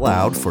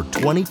OUTLOUD for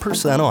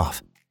 20%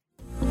 off.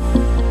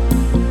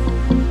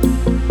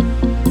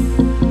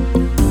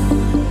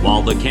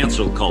 While the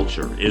cancel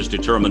culture is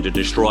determined to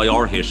destroy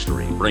our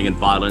history, bringing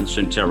violence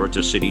and terror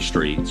to city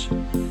streets,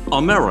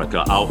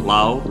 America Out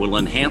Loud will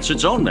enhance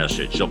its own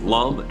message of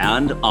love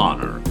and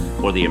honor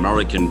for the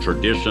American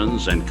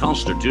traditions and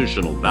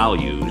constitutional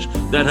values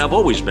that have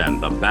always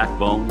been the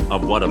backbone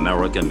of what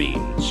America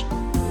means: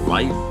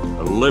 life,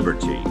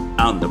 liberty,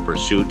 and the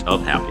pursuit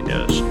of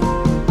happiness.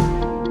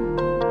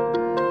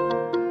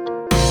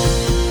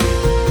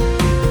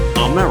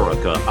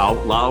 America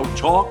Out Loud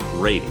Talk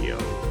Radio.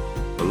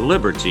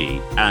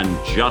 Liberty and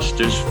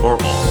justice for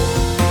all.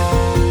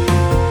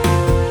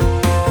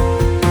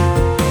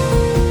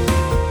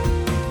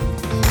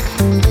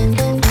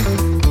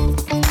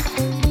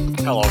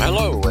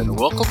 Hello, and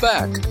welcome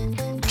back.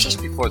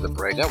 Just before the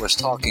break, I was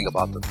talking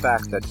about the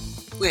fact that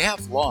we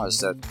have laws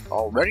that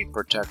already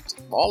protect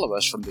all of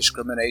us from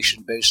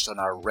discrimination based on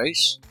our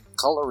race,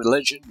 color,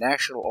 religion,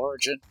 national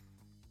origin,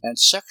 and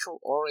sexual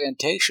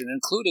orientation,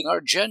 including our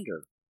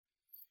gender.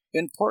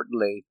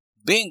 Importantly,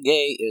 being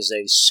gay is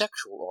a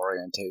sexual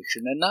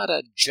orientation and not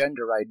a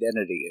gender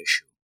identity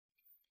issue.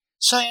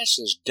 Science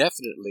has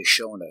definitely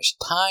shown us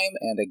time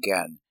and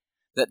again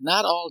that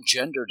not all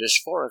gender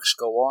dysphorics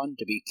go on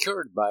to be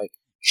cured by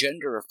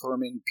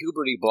gender-affirming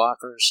puberty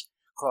blockers,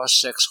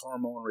 cross-sex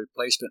hormone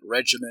replacement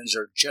regimens,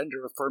 or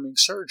gender-affirming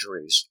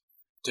surgeries.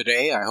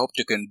 Today, I hope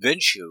to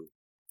convince you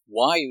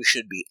why you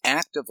should be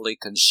actively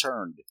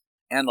concerned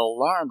and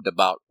alarmed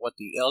about what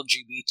the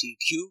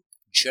LGBTQ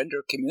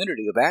gender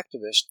community of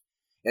activists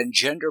and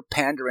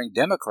gender-pandering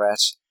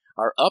Democrats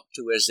are up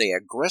to as they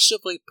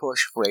aggressively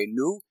push for a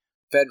new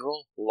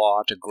federal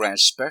law to grant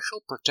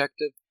special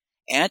protective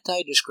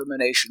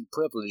anti-discrimination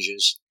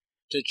privileges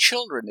to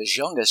children as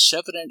young as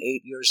 7 and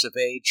 8 years of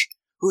age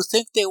who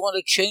think they want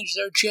to change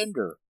their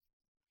gender.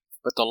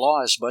 But the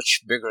law is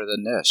much bigger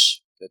than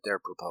this that they're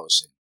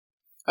proposing.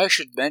 I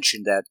should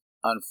mention that,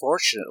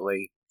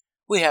 unfortunately,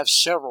 we have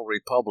several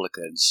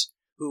Republicans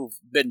who've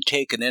been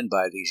taken in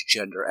by these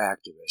gender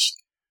activists.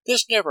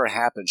 This never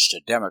happens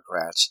to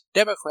Democrats.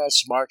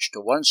 Democrats march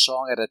to one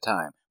song at a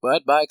time,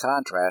 but by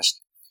contrast,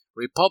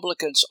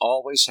 Republicans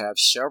always have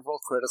several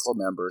critical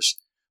members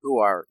who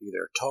are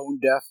either tone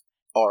deaf,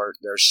 or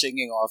they're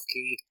singing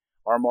off-key,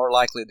 or more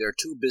likely they're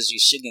too busy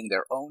singing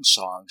their own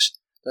songs,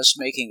 thus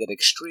making it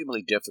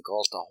extremely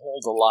difficult to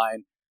hold the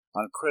line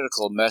on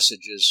critical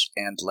messages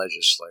and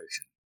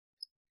legislation.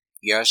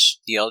 Yes,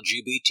 the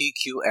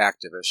LGBTQ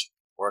activists,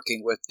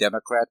 working with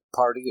Democrat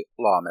Party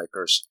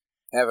lawmakers,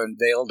 have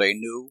unveiled a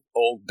new,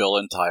 old bill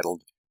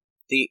entitled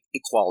the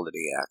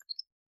Equality Act.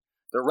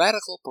 The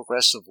radical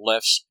progressive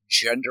left's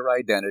gender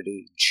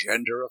identity,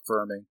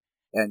 gender-affirming,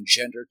 and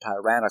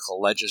gender-tyrannical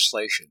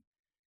legislation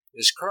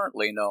is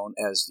currently known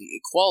as the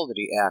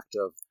Equality Act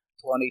of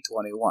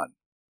 2021.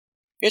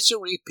 It's a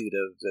repeat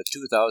of the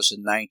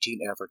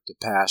 2019 effort to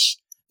pass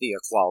the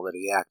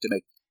Equality Act to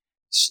make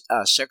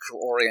sexual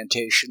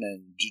orientation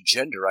and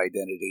gender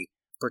identity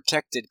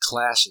protected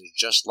classes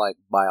just like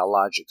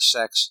biologic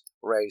sex,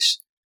 race,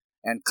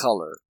 and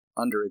color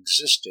under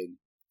existing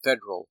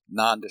federal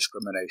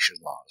non-discrimination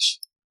laws.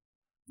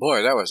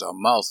 Boy, that was a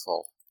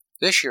mouthful.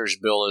 This year's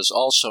bill is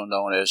also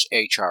known as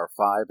H.R.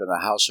 5 in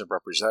the House of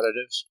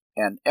Representatives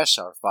and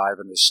S.R. 5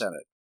 in the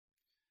Senate.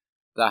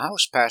 The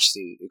House passed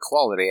the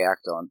Equality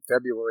Act on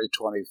February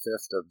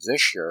 25th of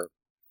this year,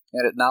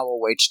 and it now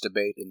awaits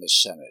debate in the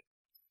Senate.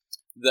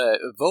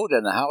 The vote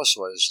in the House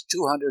was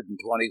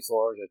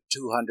 224 to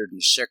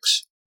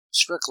 206,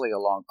 strictly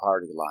along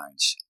party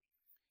lines.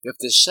 If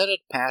the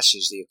Senate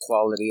passes the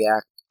Equality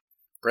Act,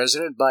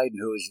 President Biden,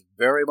 who is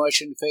very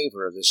much in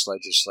favor of this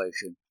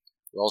legislation,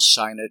 will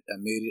sign it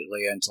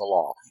immediately into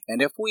law.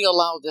 And if we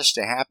allow this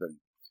to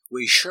happen,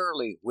 we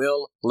surely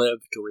will live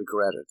to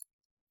regret it.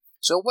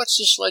 So what's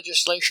this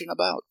legislation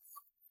about?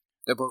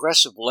 The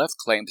progressive left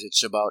claims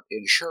it's about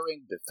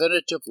ensuring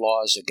definitive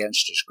laws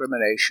against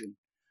discrimination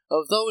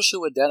of those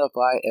who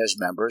identify as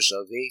members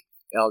of the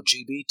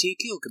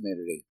LGBTQ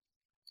community.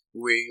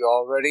 We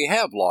already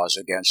have laws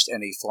against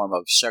any form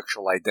of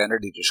sexual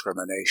identity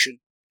discrimination.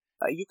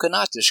 You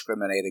cannot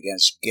discriminate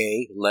against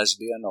gay,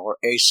 lesbian, or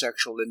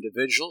asexual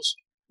individuals,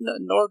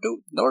 nor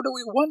do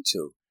we want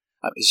to.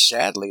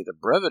 Sadly, the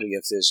brevity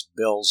of this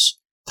bill's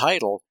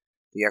title,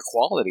 the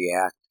Equality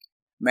Act,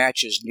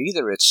 matches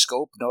neither its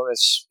scope nor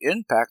its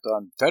impact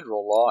on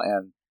federal law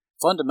and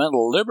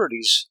fundamental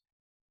liberties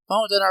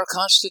found in our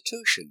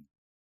Constitution.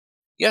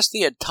 Yes,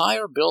 the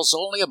entire bill's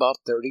only about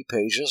 30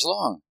 pages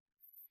long.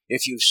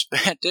 If you've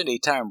spent any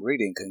time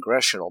reading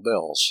congressional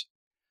bills,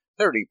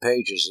 30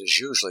 pages is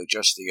usually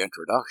just the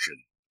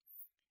introduction.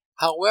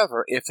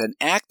 However, if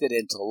enacted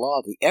into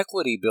law, the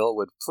equity bill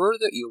would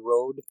further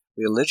erode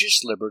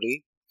religious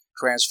liberty,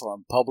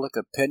 transform public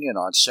opinion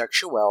on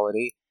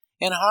sexuality,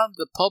 and harm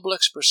the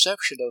public's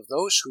perception of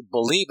those who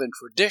believe in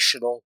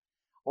traditional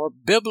or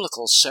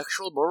biblical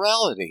sexual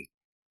morality.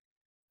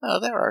 Now,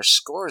 there are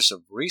scores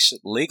of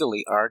recent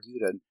legally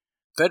argued and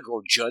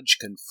federal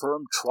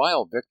judge-confirmed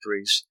trial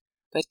victories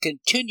that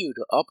continue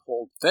to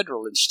uphold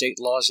federal and state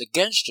laws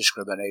against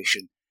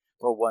discrimination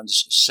for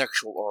one's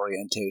sexual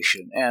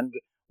orientation and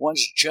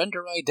one's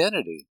gender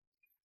identity.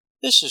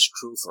 This is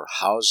true for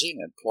housing,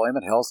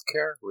 employment,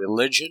 healthcare,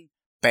 religion,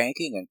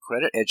 banking and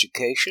credit,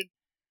 education,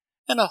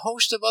 and a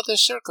host of other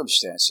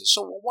circumstances.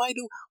 So why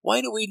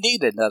do we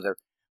need another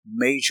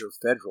major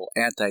federal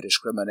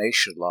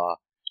anti-discrimination law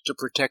to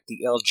protect the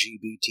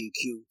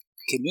LGBTQ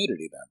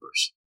community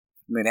members?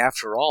 I mean,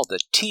 after all, the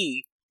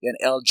T in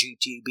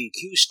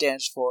LGBTQ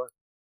stands for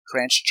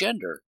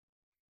transgender.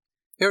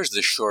 Here's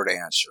the short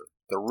answer.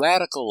 The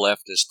radical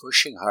left is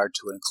pushing hard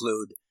to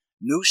include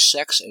new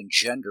sex and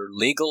gender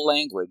legal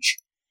language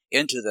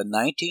into the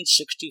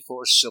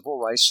 1964 Civil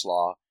Rights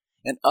Law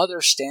and other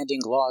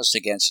standing laws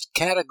against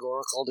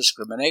categorical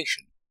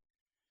discrimination.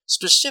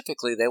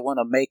 Specifically, they want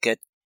to make it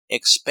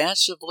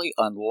expansively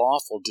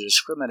unlawful to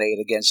discriminate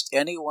against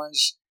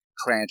anyone's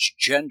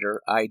transgender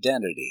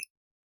identity.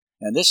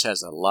 And this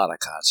has a lot of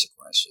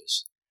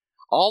consequences.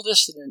 All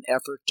this in an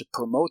effort to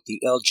promote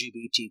the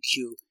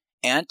LGBTQ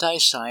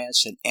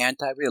anti-science and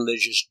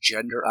anti-religious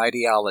gender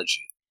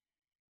ideology.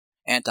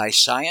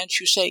 Anti-science,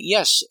 you say?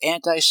 Yes,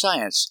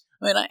 anti-science.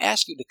 I mean, I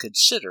ask you to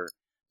consider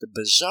the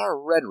bizarre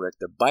rhetoric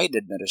the Biden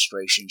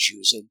administration's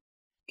using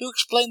to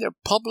explain their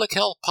public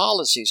health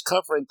policies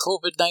covering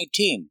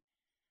COVID-19.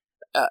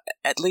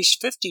 At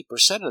least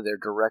 50% of their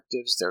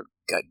directives, their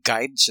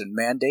guidance and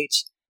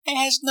mandates, it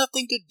has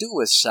nothing to do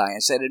with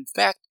science, and in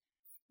fact,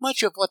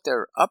 much of what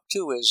they're up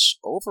to is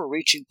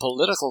overreaching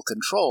political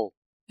control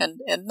and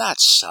not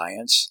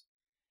science.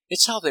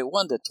 It's how they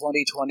won the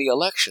 2020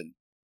 election.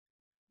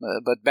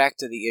 But back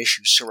to the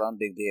issue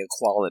surrounding the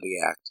Equality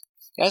Act.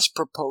 As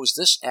proposed,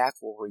 this act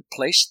will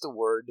replace the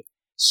word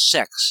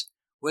sex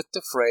with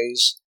the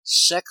phrase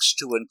sex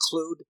to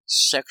include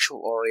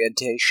sexual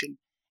orientation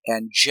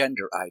and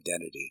gender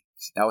identity.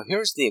 Now,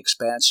 here's the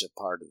expansive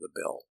part of the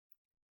bill.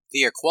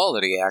 The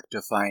Equality Act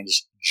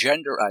defines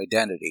gender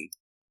identity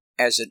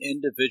as an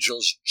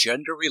individual's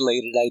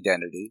gender-related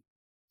identity,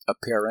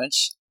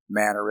 appearance,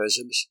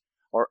 mannerisms,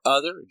 or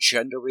other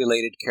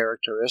gender-related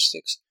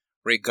characteristics,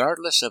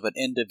 regardless of an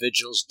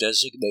individual's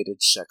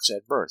designated sex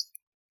at birth.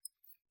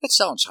 It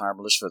sounds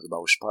harmless for the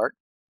most part,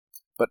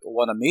 but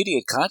one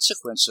immediate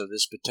consequence of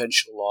this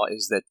potential law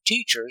is that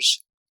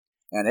teachers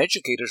and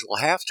educators will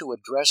have to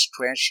address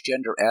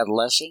transgender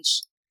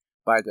adolescents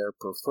by their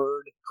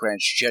preferred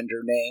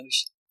transgender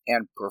names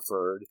and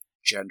preferred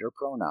gender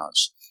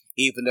pronouns,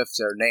 even if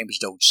their names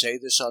don't say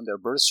this on their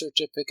birth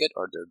certificate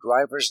or their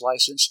driver's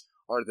license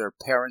or their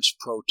parents'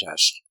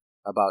 protest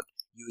about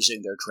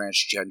using their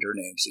transgender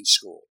names in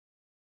school.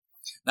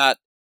 Not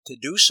to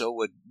do so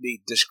would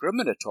be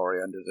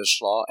discriminatory under this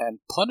law and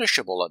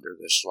punishable under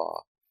this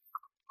law.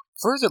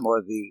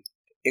 Furthermore, the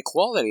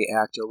Equality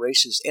Act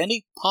erases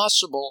any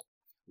possible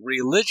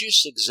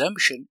religious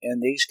exemption in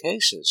these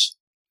cases.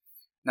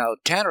 Now,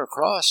 Tanner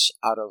Cross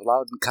out of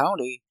Loudoun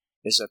County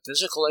is a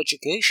physical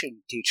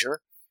education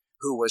teacher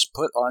who was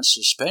put on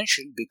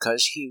suspension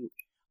because he,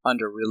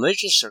 under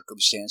religious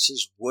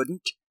circumstances,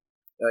 wouldn't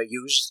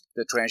use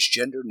the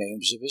transgender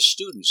names of his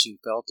students. He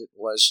felt it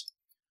was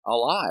a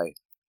lie.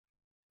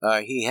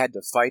 He had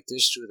to fight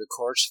this through the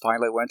courts,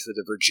 finally went to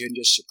the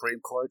Virginia Supreme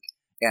Court,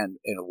 and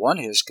won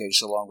his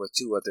case along with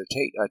two other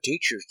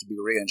teachers to be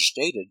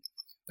reinstated.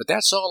 But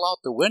that's all out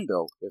the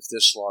window if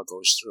this law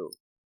goes through.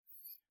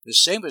 The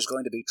same is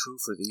going to be true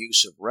for the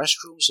use of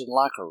restrooms and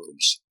locker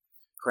rooms.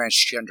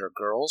 Transgender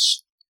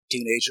girls,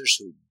 teenagers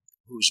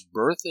whose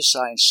birth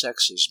assigned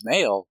sex is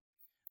male,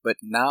 but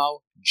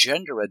now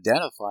gender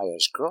identify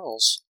as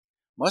girls,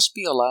 must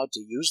be allowed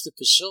to use the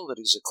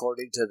facilities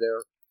according to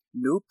their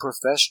new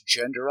professed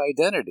gender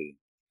identity.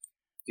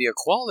 The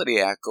Equality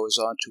Act goes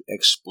on to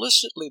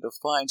explicitly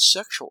define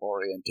sexual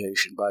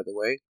orientation, by the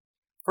way,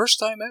 first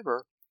time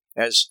ever,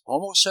 as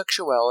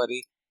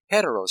homosexuality,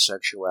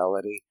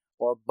 heterosexuality,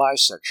 or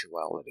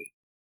bisexuality.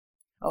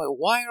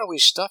 Why are we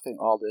stuffing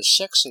all this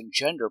sex and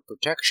gender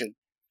protection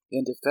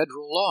into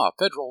federal law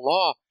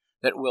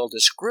that will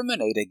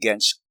discriminate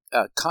against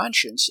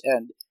conscience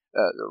and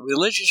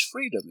religious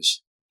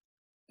freedoms?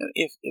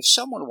 If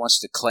someone wants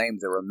to claim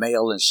they're a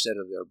male instead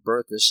of their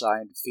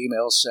birth-assigned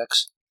female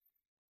sex,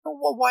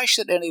 well, why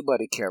should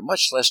anybody care,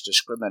 much less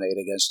discriminate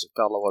against a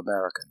fellow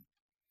American?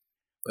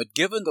 But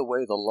given the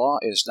way the law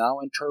is now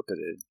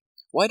interpreted,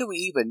 why do we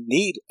even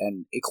need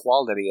an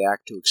Equality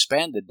Act to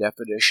expand the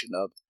definition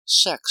of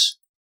sex?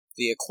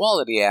 The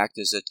Equality Act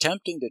is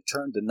attempting to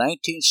turn the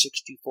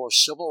 1964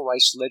 civil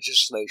rights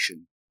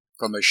legislation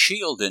from a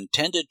shield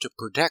intended to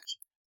protect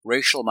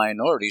racial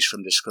minorities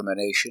from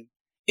discrimination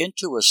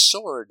into a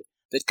sword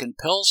that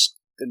compels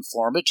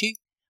conformity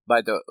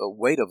by the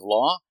weight of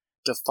law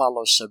to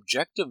follow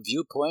subjective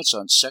viewpoints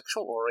on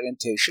sexual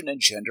orientation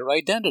and gender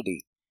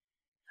identity.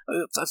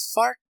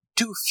 Far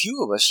too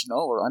few of us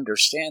know or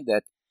understand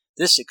that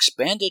this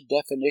expanded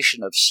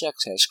definition of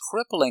sex has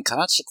crippling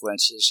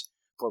consequences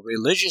for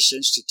religious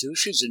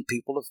institutions and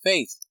people of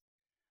faith.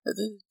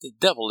 The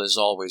devil is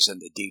always in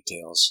the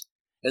details.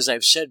 As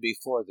I've said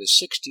before, the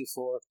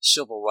 64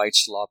 Civil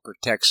Rights Law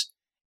protects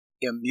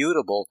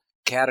immutable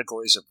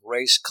categories of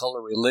race,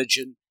 color,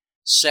 religion,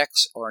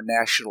 sex, or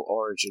national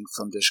origin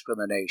from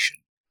discrimination.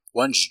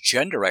 One's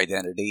gender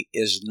identity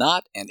is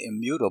not an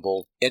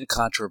immutable,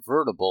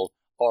 incontrovertible,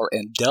 or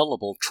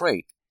indelible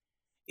trait.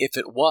 If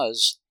it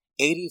was,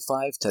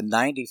 85 to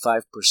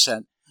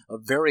 95%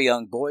 of very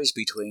young boys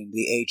between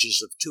the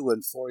ages of 2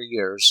 and 4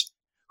 years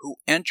who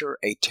enter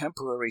a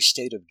temporary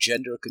state of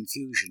gender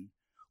confusion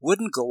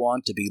wouldn't go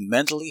on to be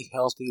mentally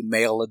healthy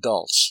male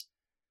adults.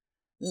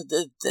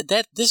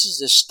 This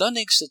is a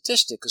stunning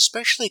statistic,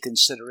 especially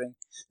considering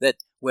that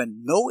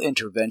when no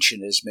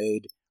intervention is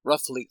made,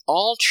 roughly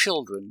all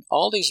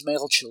these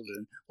male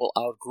children, will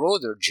outgrow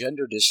their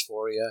gender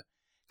dysphoria,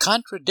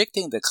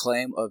 contradicting the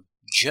claim of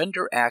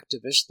gender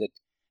activists that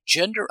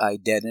gender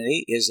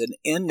identity is an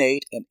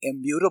innate and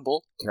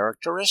immutable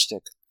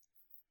characteristic.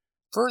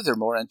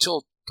 Furthermore,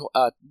 until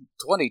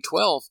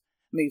 2012,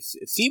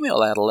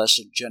 female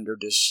adolescent gender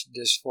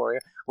dysphoria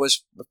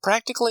was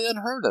practically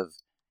unheard of,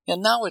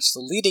 and now it's the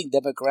leading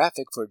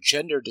demographic for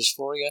gender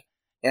dysphoria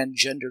and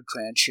gender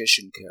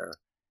transition care.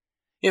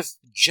 If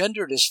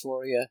gender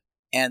dysphoria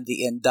and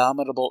the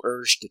indomitable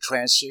urge to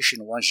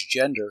transition one's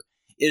gender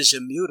is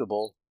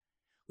immutable,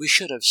 we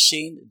should have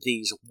seen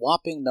these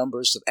whopping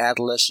numbers of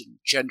adolescent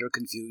gender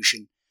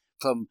confusion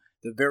from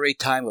the very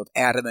time of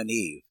Adam and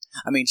Eve.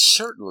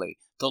 Certainly,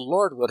 the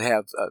Lord would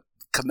have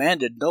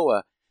commanded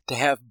Noah to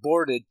have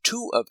boarded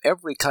 2 of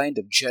every kind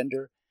of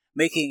gender,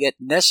 making it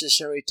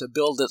necessary to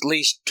build at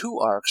least 2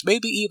 arks,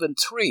 maybe even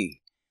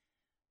 3.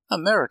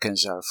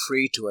 Americans are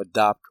free to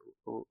adopt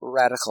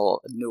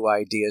radical new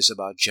ideas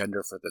about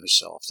gender for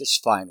themselves. It's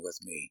fine with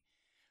me.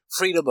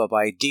 Freedom of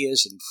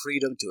ideas and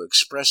freedom to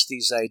express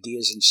these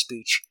ideas in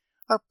speech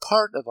are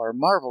part of our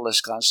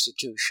marvelous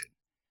Constitution.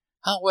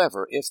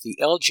 However, if the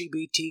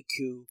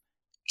LGBTQ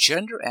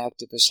gender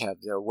activists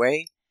have their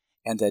way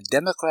and the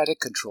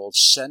Democratic-controlled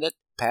Senate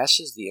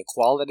passes the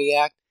Equality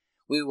Act,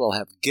 we will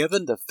have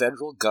given the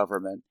federal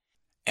government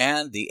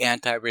and the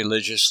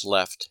anti-religious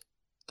left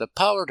the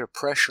power to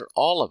pressure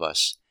all of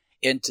us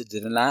into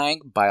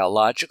denying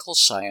biological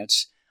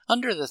science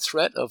under the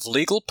threat of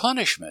legal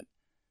punishment.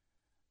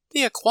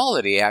 The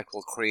Equality Act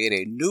will create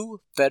a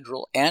new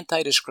federal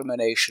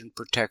anti-discrimination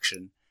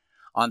protection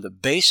on the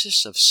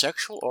basis of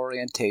sexual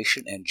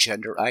orientation and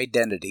gender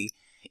identity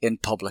in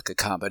public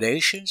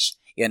accommodations,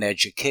 in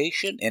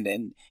education,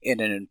 in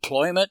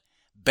employment,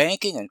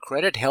 banking and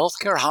credit,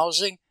 healthcare,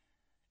 housing,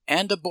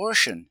 and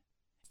abortion.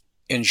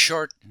 In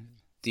short,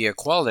 the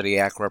Equality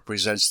Act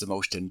represents the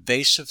most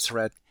invasive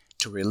threat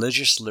to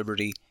religious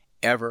liberty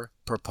ever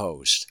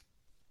proposed.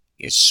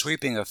 Its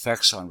sweeping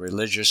effects on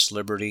religious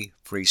liberty,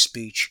 free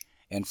speech,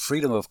 and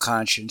freedom of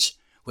conscience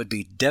would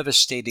be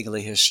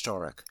devastatingly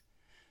historic.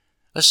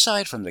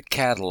 Aside from the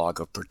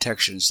catalog of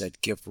protections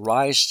that give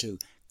rise to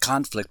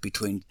conflict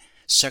between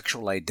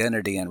sexual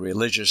identity and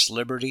religious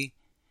liberty,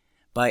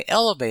 by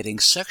elevating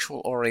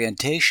sexual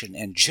orientation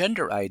and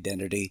gender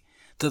identity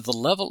to the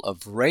level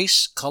of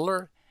race,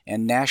 color,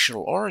 and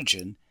national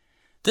origin,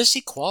 this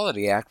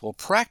Equality Act will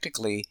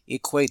practically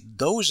equate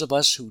those of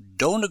us who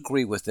don't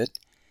agree with it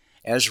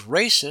as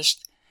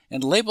racist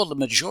and label the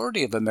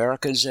majority of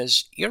Americans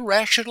as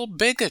irrational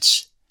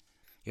bigots.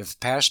 If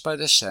passed by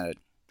the Senate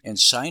and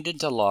signed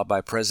into law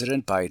by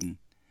President Biden,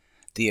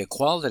 the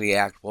Equality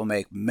Act will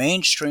make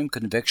mainstream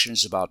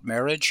convictions about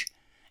marriage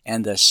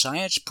and the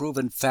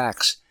science-proven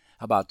facts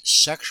about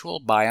sexual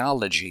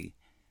biology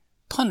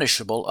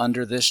punishable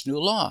under this new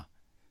law.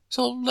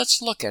 So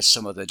let's look at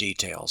some of the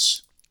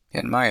details.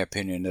 In my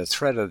opinion, the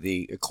threat of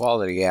the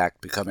Equality Act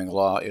becoming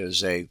law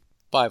is a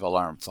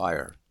 5-alarm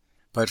fire.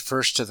 But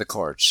first to the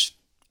courts.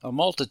 A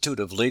multitude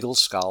of legal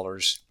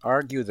scholars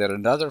argue that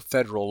another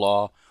federal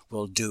law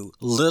will do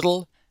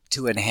little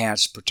to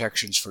enhance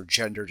protections for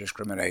gender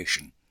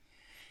discrimination.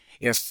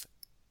 If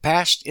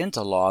passed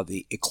into law,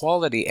 the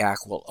Equality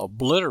Act will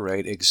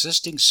obliterate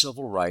existing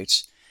civil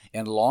rights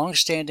and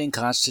long-standing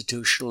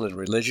constitutional and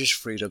religious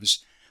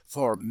freedoms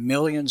for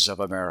millions of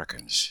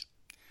Americans.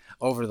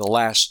 Over the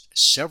last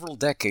several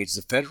decades,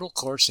 the federal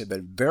courts have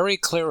been very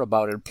clear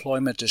about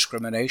employment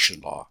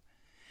discrimination law.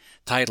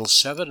 Title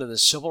VII of the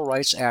Civil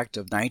Rights Act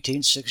of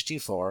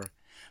 1964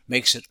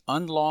 makes it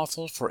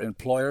unlawful for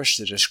employers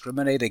to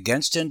discriminate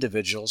against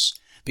individuals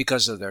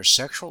because of their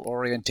sexual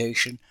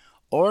orientation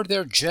or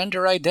their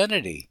gender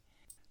identity.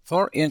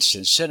 For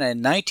instance, in a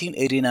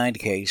 1989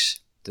 case,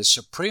 the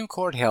Supreme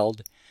Court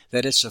held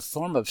that it's a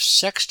form of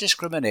sex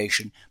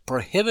discrimination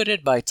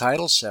prohibited by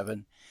Title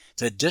VII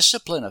to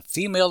discipline a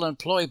female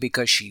employee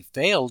because she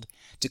failed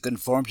to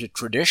conform to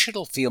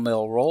traditional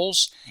female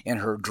roles in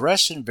her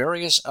dress and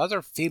various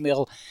other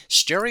female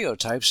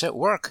stereotypes at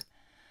work.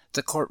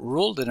 The court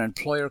ruled an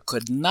employer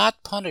could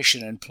not punish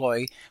an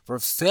employee for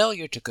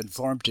failure to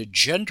conform to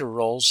gender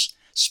roles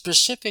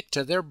specific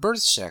to their birth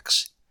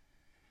sex.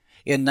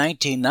 In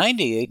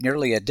 1998,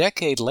 nearly a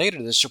decade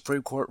later, the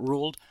Supreme Court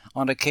ruled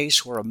on a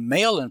case where a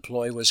male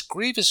employee was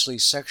grievously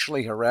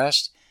sexually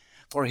harassed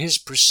for his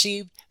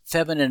perceived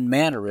feminine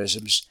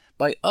mannerisms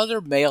by other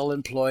male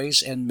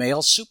employees and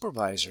male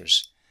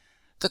supervisors.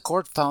 The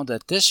court found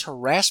that this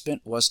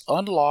harassment was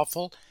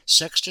unlawful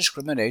sex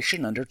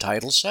discrimination under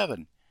Title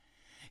VII.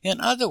 In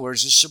other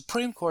words, the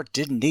Supreme Court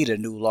didn't need a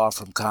new law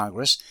from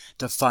Congress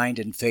to find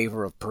in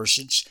favor of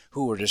persons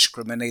who were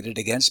discriminated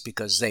against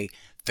because they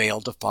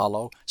failed to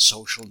follow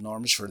social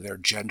norms for their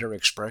gender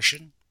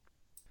expression.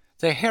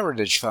 The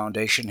Heritage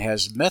Foundation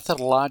has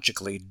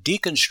methodologically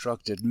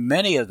deconstructed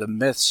many of the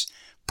myths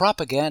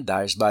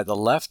propagandized by the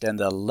left and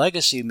the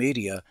legacy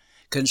media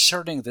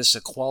concerning this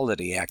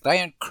Equality Act. I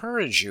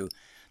encourage you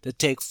to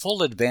take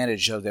full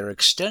advantage of their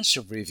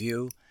extensive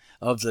review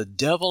of the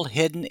devil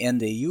hidden in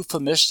the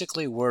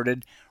euphemistically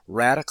worded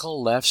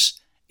radical left's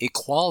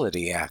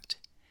Equality Act.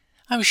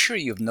 I'm sure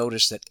you've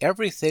noticed that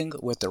everything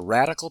with the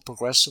radical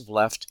progressive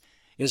left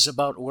is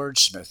about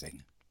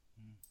wordsmithing.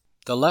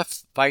 The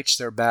left fights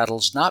their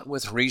battles not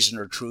with reason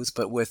or truth,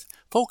 but with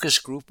focus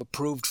group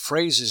approved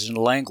phrases and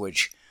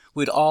language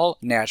we'd all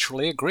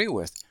naturally agree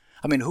with.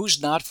 I mean,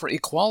 who's not for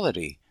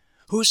equality?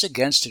 Who's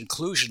against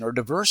inclusion or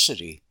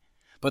diversity?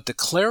 But the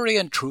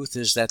clarion truth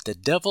is that the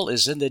devil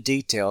is in the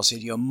details,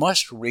 and you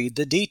must read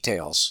the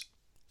details.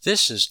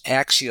 This is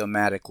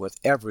axiomatic with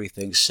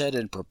everything said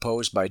and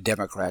proposed by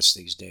Democrats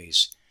these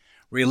days.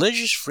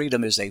 Religious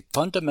freedom is a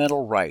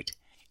fundamental right.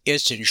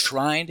 It's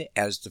enshrined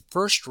as the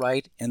first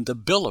right in the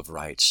Bill of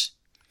Rights.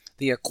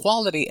 The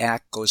Equality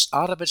Act goes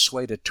out of its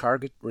way to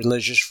target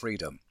religious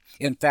freedom.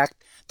 In fact,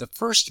 the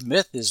first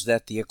myth is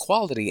that the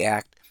Equality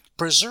Act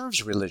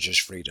preserves religious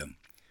freedom.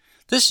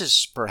 This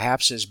is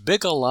perhaps as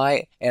big a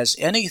lie as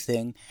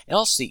anything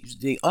else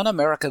the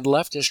un-American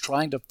left is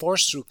trying to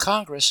force through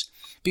Congress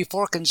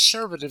before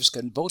conservatives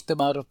can vote them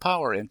out of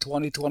power in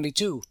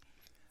 2022.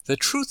 The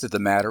truth of the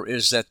matter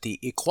is that the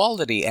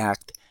Equality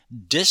Act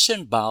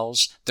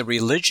disembowels the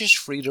Religious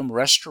Freedom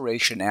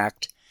Restoration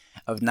Act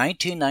of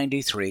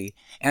 1993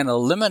 and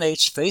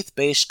eliminates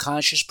faith-based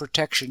conscious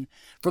protection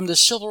from the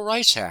Civil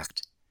Rights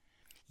Act.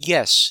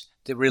 Yes,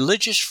 the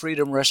Religious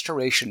Freedom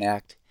Restoration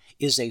Act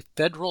is a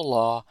federal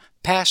law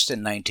passed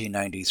in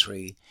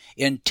 1993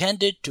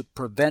 intended to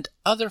prevent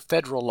other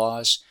federal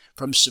laws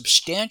from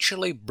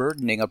substantially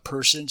burdening a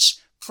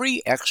person's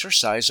free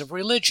exercise of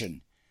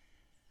religion.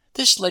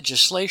 This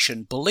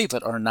legislation, believe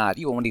it or not,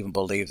 you won't even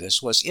believe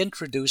this, was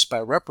introduced by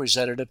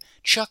Representative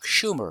Chuck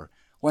Schumer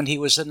when he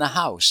was in the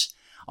House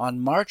on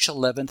March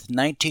 11,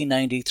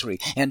 1993,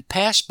 and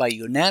passed by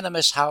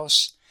unanimous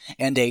House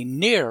and a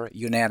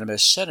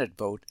near-unanimous Senate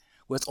vote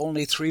with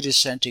only 3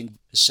 dissenting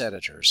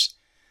senators.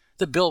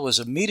 The bill was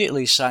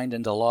immediately signed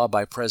into law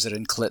by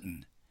President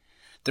Clinton.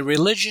 The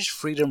Religious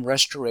Freedom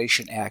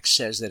Restoration Act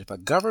says that if a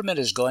government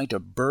is going to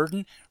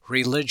burden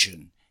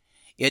religion,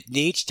 it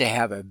needs to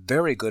have a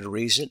very good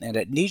reason, and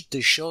it needs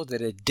to show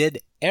that it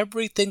did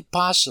everything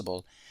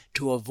possible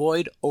to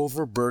avoid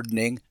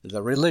overburdening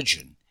the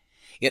religion.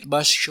 It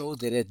must show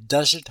that it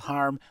doesn't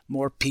harm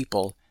more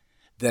people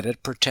than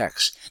it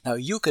protects. Now,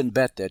 you can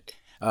bet that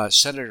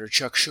Senator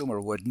Chuck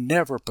Schumer would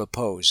never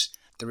propose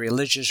the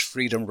Religious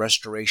Freedom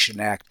Restoration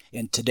Act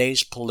in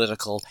today's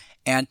political,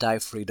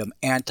 anti-freedom,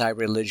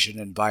 anti-religion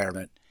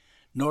environment,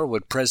 nor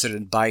would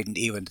President Biden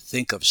even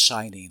think of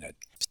signing it.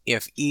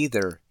 If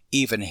either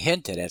even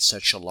hinted at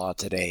such a law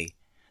today,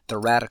 the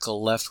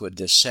radical left would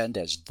descend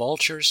as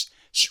vultures,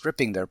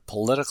 stripping their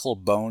political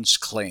bones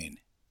clean.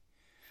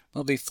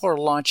 Well, before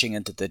launching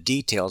into the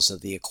details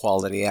of the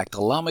Equality Act,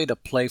 allow me to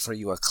play for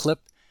you a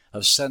clip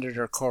of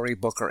Senator Cory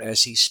Booker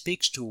as he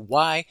speaks to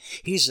why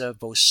he's a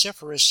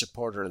vociferous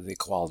supporter of the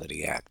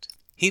Equality Act.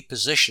 He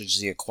positions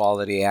the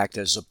Equality Act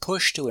as a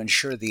push to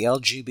ensure the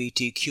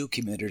LGBTQ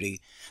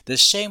community the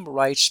same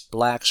rights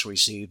blacks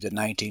received in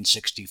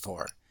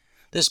 1964.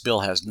 This bill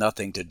has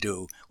nothing to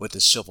do with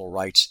the civil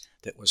rights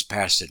that was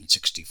passed in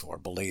 64,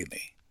 believe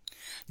me.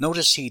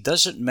 Notice he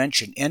doesn't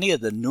mention any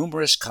of the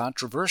numerous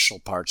controversial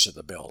parts of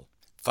the bill.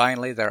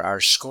 Finally, there are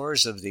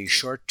scores of these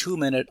short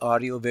 2-minute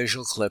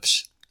audio-visual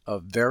clips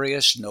of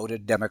various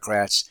noted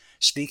Democrats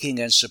speaking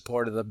in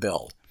support of the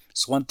bill.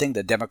 It's one thing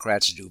the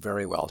Democrats do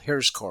very well.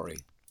 Here's Cory.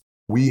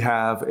 We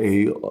have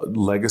a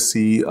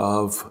legacy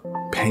of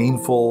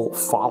painful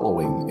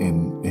following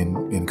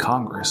in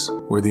Congress,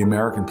 where the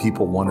American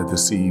people wanted to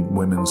see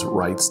women's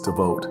rights to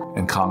vote,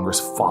 and Congress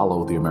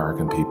followed the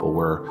American people,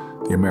 where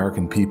the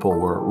American people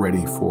were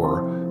ready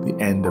for the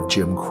end of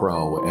Jim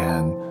Crow,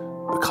 and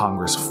the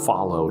Congress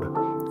followed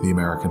the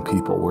American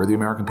people, where the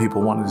American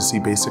people wanted to see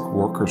basic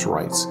workers'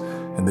 rights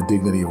and the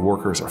dignity of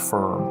workers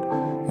affirmed,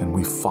 and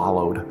we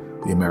followed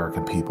the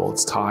American people.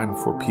 It's time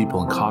for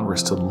people in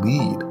Congress to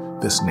lead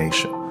this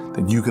nation,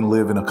 that you can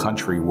live in a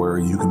country where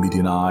you can be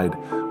denied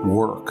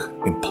work,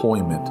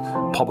 employment,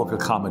 public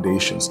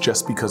accommodations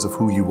just because of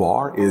who you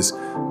are is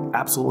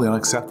absolutely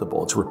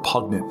unacceptable. It's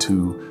repugnant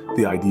to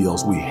the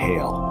ideals we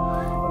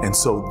hail. And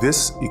so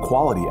this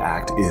Equality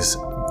Act is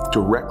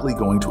directly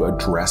going to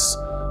address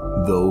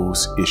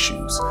those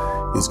issues,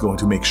 is going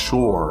to make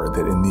sure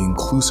that in the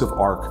inclusive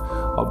arc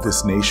of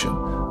this nation,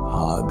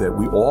 that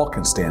we all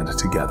can stand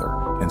together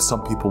and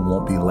some people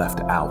won't be left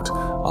out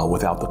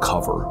without the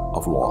cover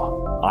of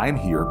law. I'm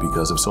here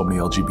because of so many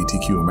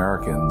LGBTQ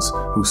Americans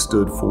who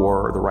stood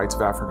for the rights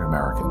of African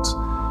Americans.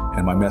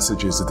 And my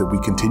message is that we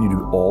continue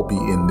to all be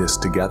in this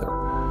together.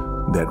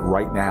 that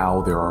right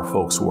now there are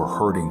folks who are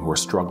hurting, who are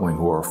struggling,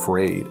 who are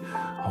afraid,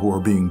 who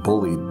are being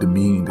bullied,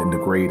 demeaned, and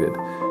degraded.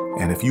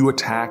 And if you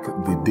attack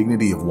the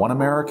dignity of one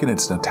American,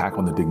 it's an attack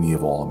on the dignity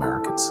of all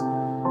Americans.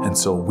 And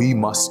so we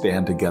must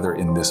stand together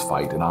in this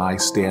fight. And I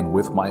stand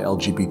with my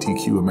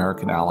LGBTQ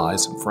American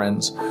allies and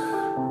friends.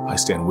 I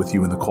stand with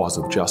you in the cause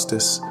of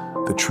justice.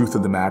 The truth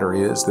of the matter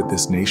is that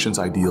this nation's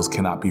ideals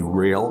cannot be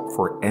real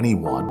for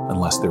anyone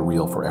unless they're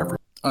real for everyone.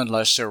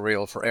 Unless they're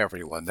real for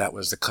everyone. That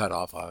was the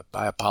cutoff.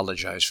 I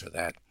apologize for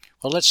that.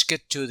 Well, let's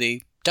get to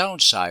the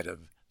downside of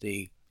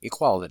the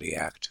Equality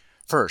Act.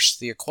 First,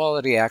 the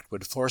Equality Act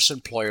would force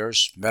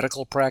employers,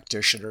 medical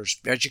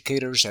practitioners,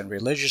 educators, and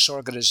religious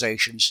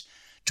organizations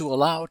to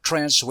allow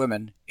trans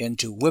women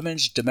into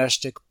women's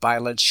domestic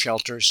violence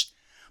shelters,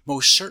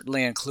 most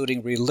certainly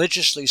including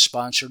religiously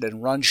sponsored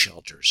and run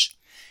shelters.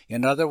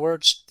 In other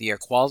words, the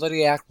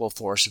Equality Act will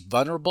force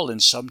vulnerable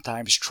and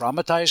sometimes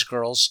traumatized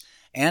girls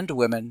and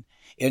women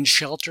in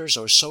shelters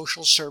or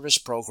social service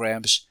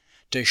programs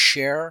to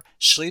share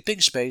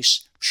sleeping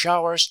space,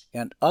 showers,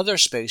 and other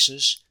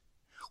spaces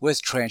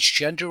with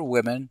transgender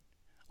women,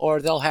 or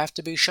they'll have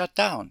to be shut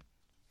down.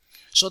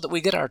 So that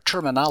we get our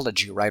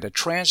terminology right, a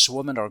trans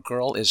woman or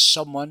girl is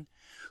someone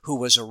who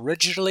was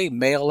originally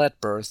male at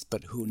birth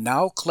but who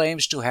now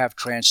claims to have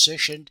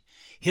transitioned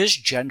his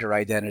gender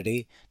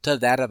identity to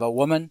that of a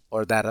woman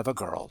or that of a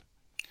girl.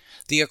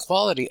 The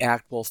Equality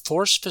Act will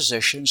force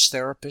physicians,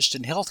 therapists,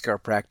 and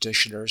healthcare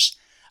practitioners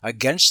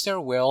against their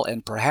will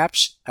and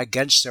perhaps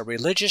against their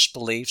religious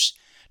beliefs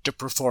to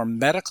perform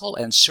medical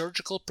and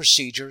surgical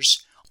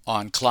procedures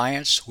on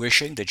clients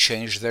wishing to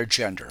change their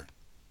gender.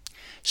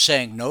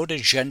 Saying no to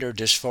gender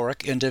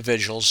dysphoric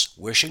individuals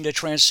wishing to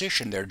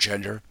transition their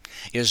gender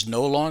is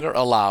no longer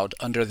allowed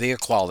under the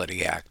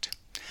Equality Act.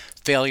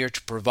 Failure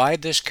to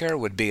provide this care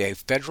would be a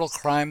federal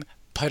crime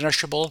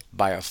punishable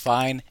by a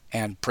fine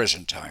and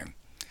prison time.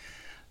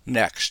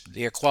 Next,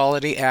 the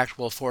Equality Act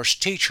will force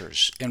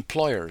teachers,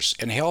 employers,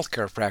 and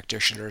healthcare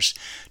practitioners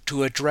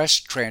to address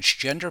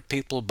transgender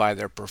people by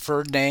their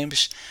preferred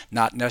names,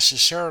 not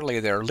necessarily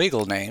their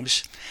legal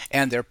names,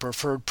 and their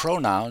preferred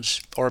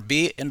pronouns, or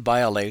be in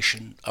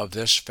violation of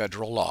this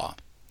federal law.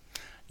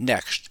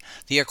 Next,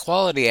 the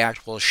Equality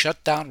Act will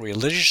shut down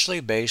religiously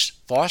based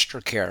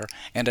foster care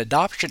and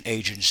adoption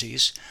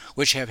agencies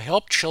which have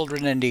helped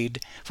children in need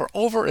for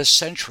over a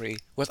century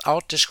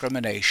without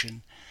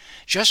discrimination,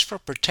 just for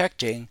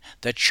protecting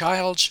the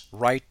child's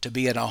right to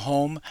be in a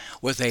home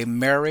with a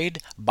married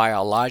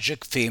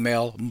biologic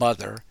female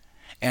mother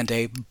and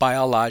a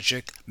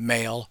biologic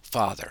male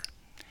father.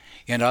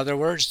 In other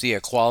words, the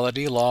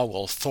equality law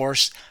will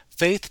force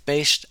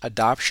faith-based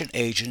adoption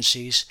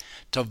agencies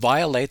to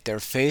violate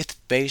their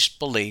faith-based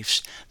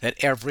beliefs that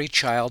every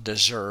child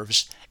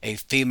deserves a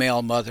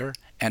female mother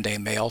and a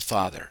male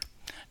father.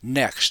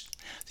 Next,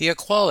 the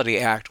Equality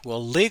Act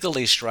will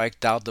legally strike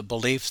down the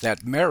belief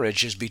that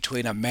marriage is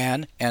between a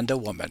man and a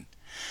woman.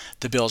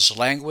 The bill's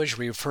language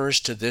refers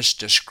to this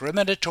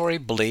discriminatory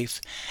belief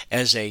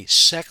as a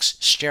sex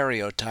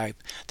stereotype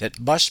that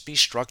must be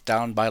struck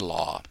down by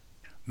law.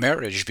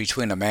 Marriage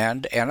between a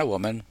man and a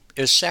woman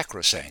is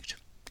sacrosanct,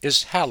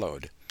 is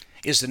hallowed,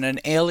 is an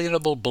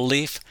inalienable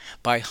belief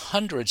by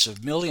hundreds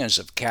of millions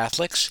of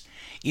Catholics,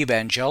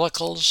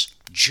 evangelicals,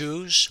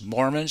 Jews,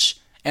 Mormons,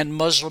 and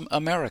Muslim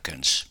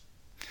Americans.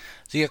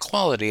 The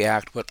Equality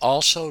Act would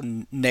also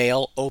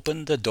nail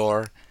open the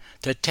door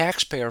to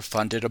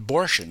taxpayer-funded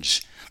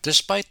abortions,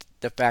 despite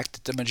the fact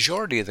that the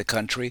majority of the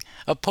country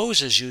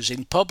opposes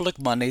using public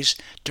monies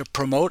to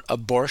promote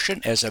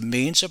abortion as a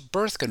means of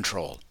birth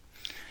control.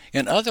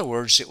 In other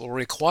words, it will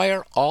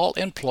require all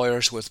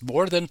employers with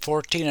more than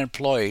 14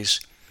 employees,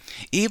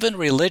 even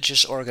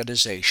religious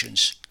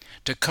organizations,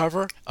 to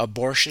cover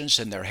abortions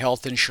in their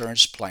health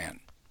insurance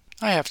plan.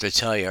 I have to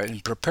tell you, in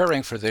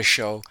preparing for this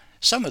show,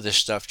 some of this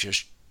stuff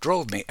just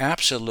drove me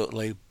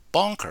absolutely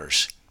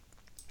bonkers.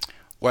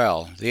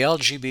 Well, the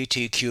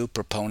LGBTQ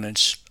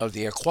proponents of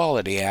the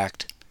Equality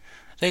Act,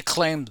 they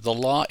claim the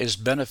law is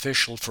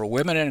beneficial for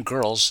women and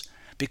girls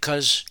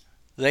because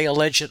they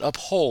allege it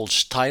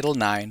upholds Title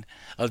IX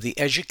of the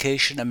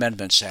Education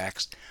Amendments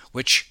Act,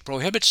 which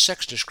prohibits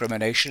sex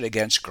discrimination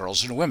against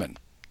girls and women.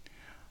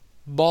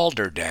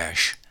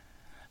 Balderdash.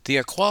 The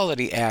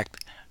Equality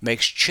Act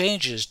makes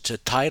changes to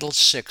Title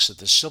VI of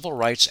the Civil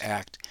Rights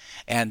Act,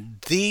 and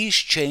these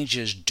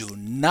changes do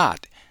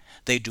not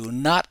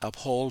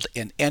uphold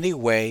in any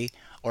way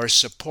or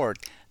support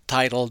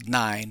Title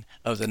IX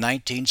of the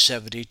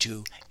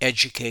 1972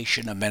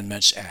 Education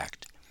Amendments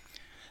Act.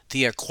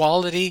 The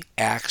Equality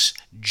Act's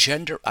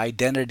gender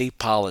identity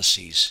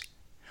policies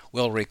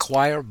will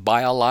require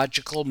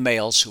biological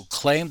males who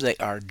claim they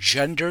are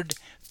gendered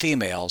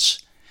females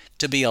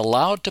to be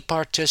allowed to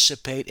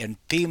participate in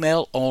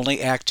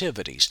female-only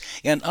activities.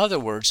 In other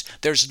words,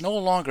 there's no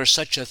longer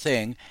such a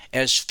thing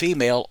as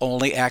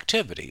female-only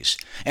activities.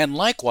 And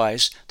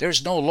likewise,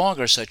 there's no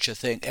longer such a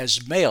thing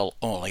as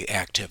male-only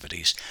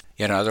activities.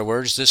 In other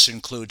words, this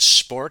includes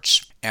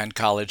sports and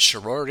college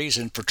sororities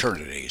and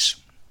fraternities.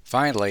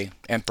 Finally,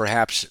 and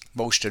perhaps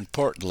most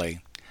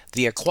importantly,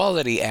 The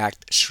Equality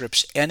Act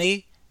strips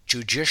any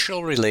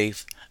judicial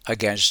relief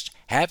against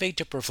having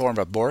to perform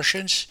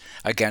abortions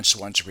against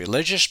one's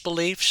religious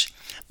beliefs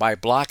by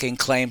blocking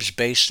claims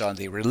based on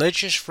the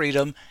Religious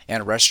Freedom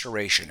and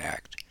Restoration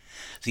Act.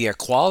 The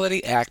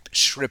Equality Act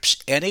strips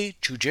any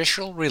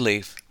judicial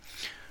relief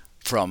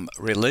from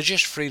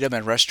Religious Freedom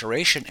and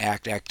Restoration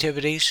Act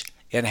activities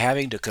in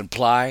having to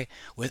comply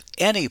with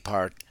any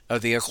part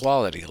of the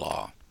equality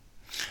law.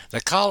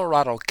 The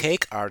Colorado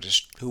cake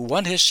artist who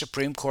won his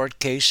Supreme Court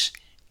case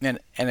in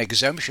an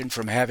exemption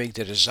from having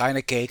to design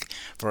a cake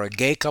for a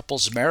gay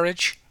couple's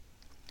marriage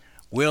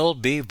will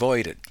be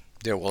voided.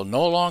 There will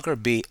no longer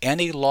be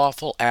any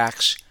lawful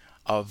acts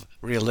of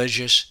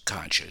religious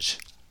conscience.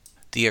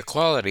 The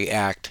Equality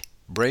Act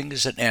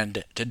brings an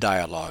end to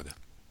dialogue.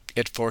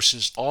 It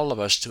forces all of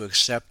us to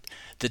accept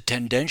the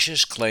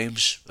tendentious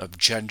claims of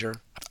gender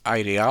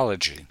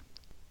ideology.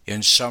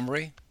 In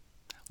summary,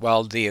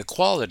 while the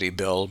Equality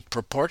Bill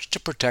purports to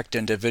protect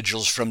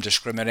individuals from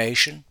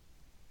discrimination,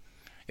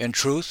 in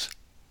truth,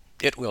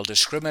 it will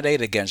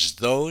discriminate against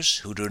those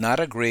who do not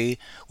agree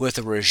with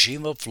a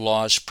regime of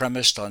laws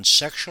premised on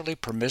sexually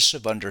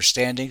permissive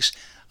understandings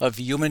of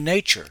human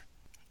nature.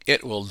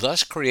 It will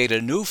thus create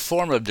a new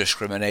form of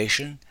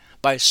discrimination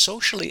by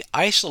socially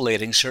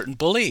isolating certain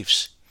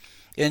beliefs.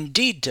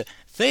 Indeed, to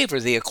favor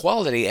the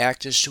Equality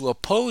Act is to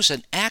oppose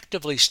and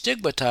actively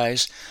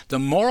stigmatize the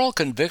moral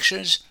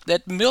convictions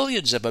that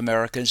millions of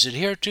Americans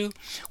adhere to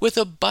with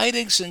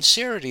abiding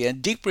sincerity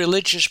and deep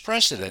religious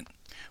precedent.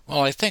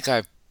 Well, I think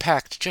I've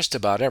packed just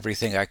about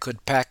everything I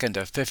could pack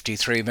into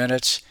 53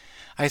 minutes.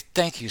 I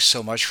thank you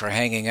so much for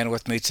hanging in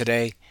with me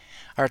today.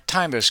 Our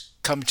time has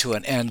come to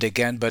an end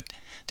again, but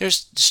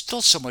there's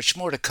still so much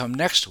more to come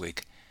next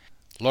week.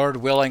 Lord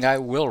willing, I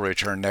will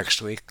return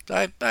next week.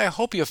 I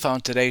hope you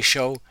found today's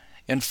show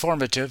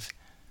informative.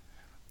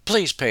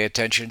 Please pay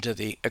attention to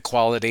the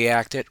Equality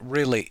Act. It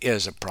really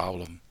is a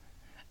problem.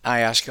 I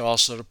ask you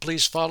also to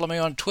please follow me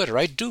on Twitter.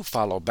 I do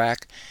follow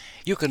back.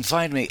 You can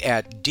find me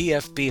at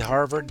DFB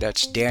Harvard.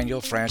 That's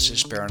Daniel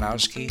Francis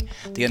Baranowski.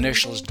 The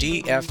initials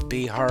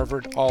DFB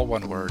Harvard, all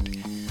one word.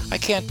 I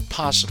can't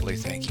possibly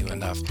thank you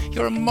enough.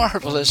 You're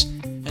marvelous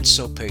and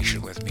so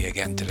patient with me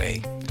again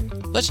today.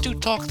 Let's do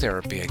talk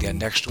therapy again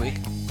next week.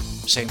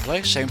 Same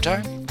place, same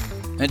time.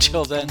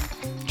 Until then,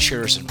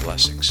 cheers and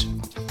blessings.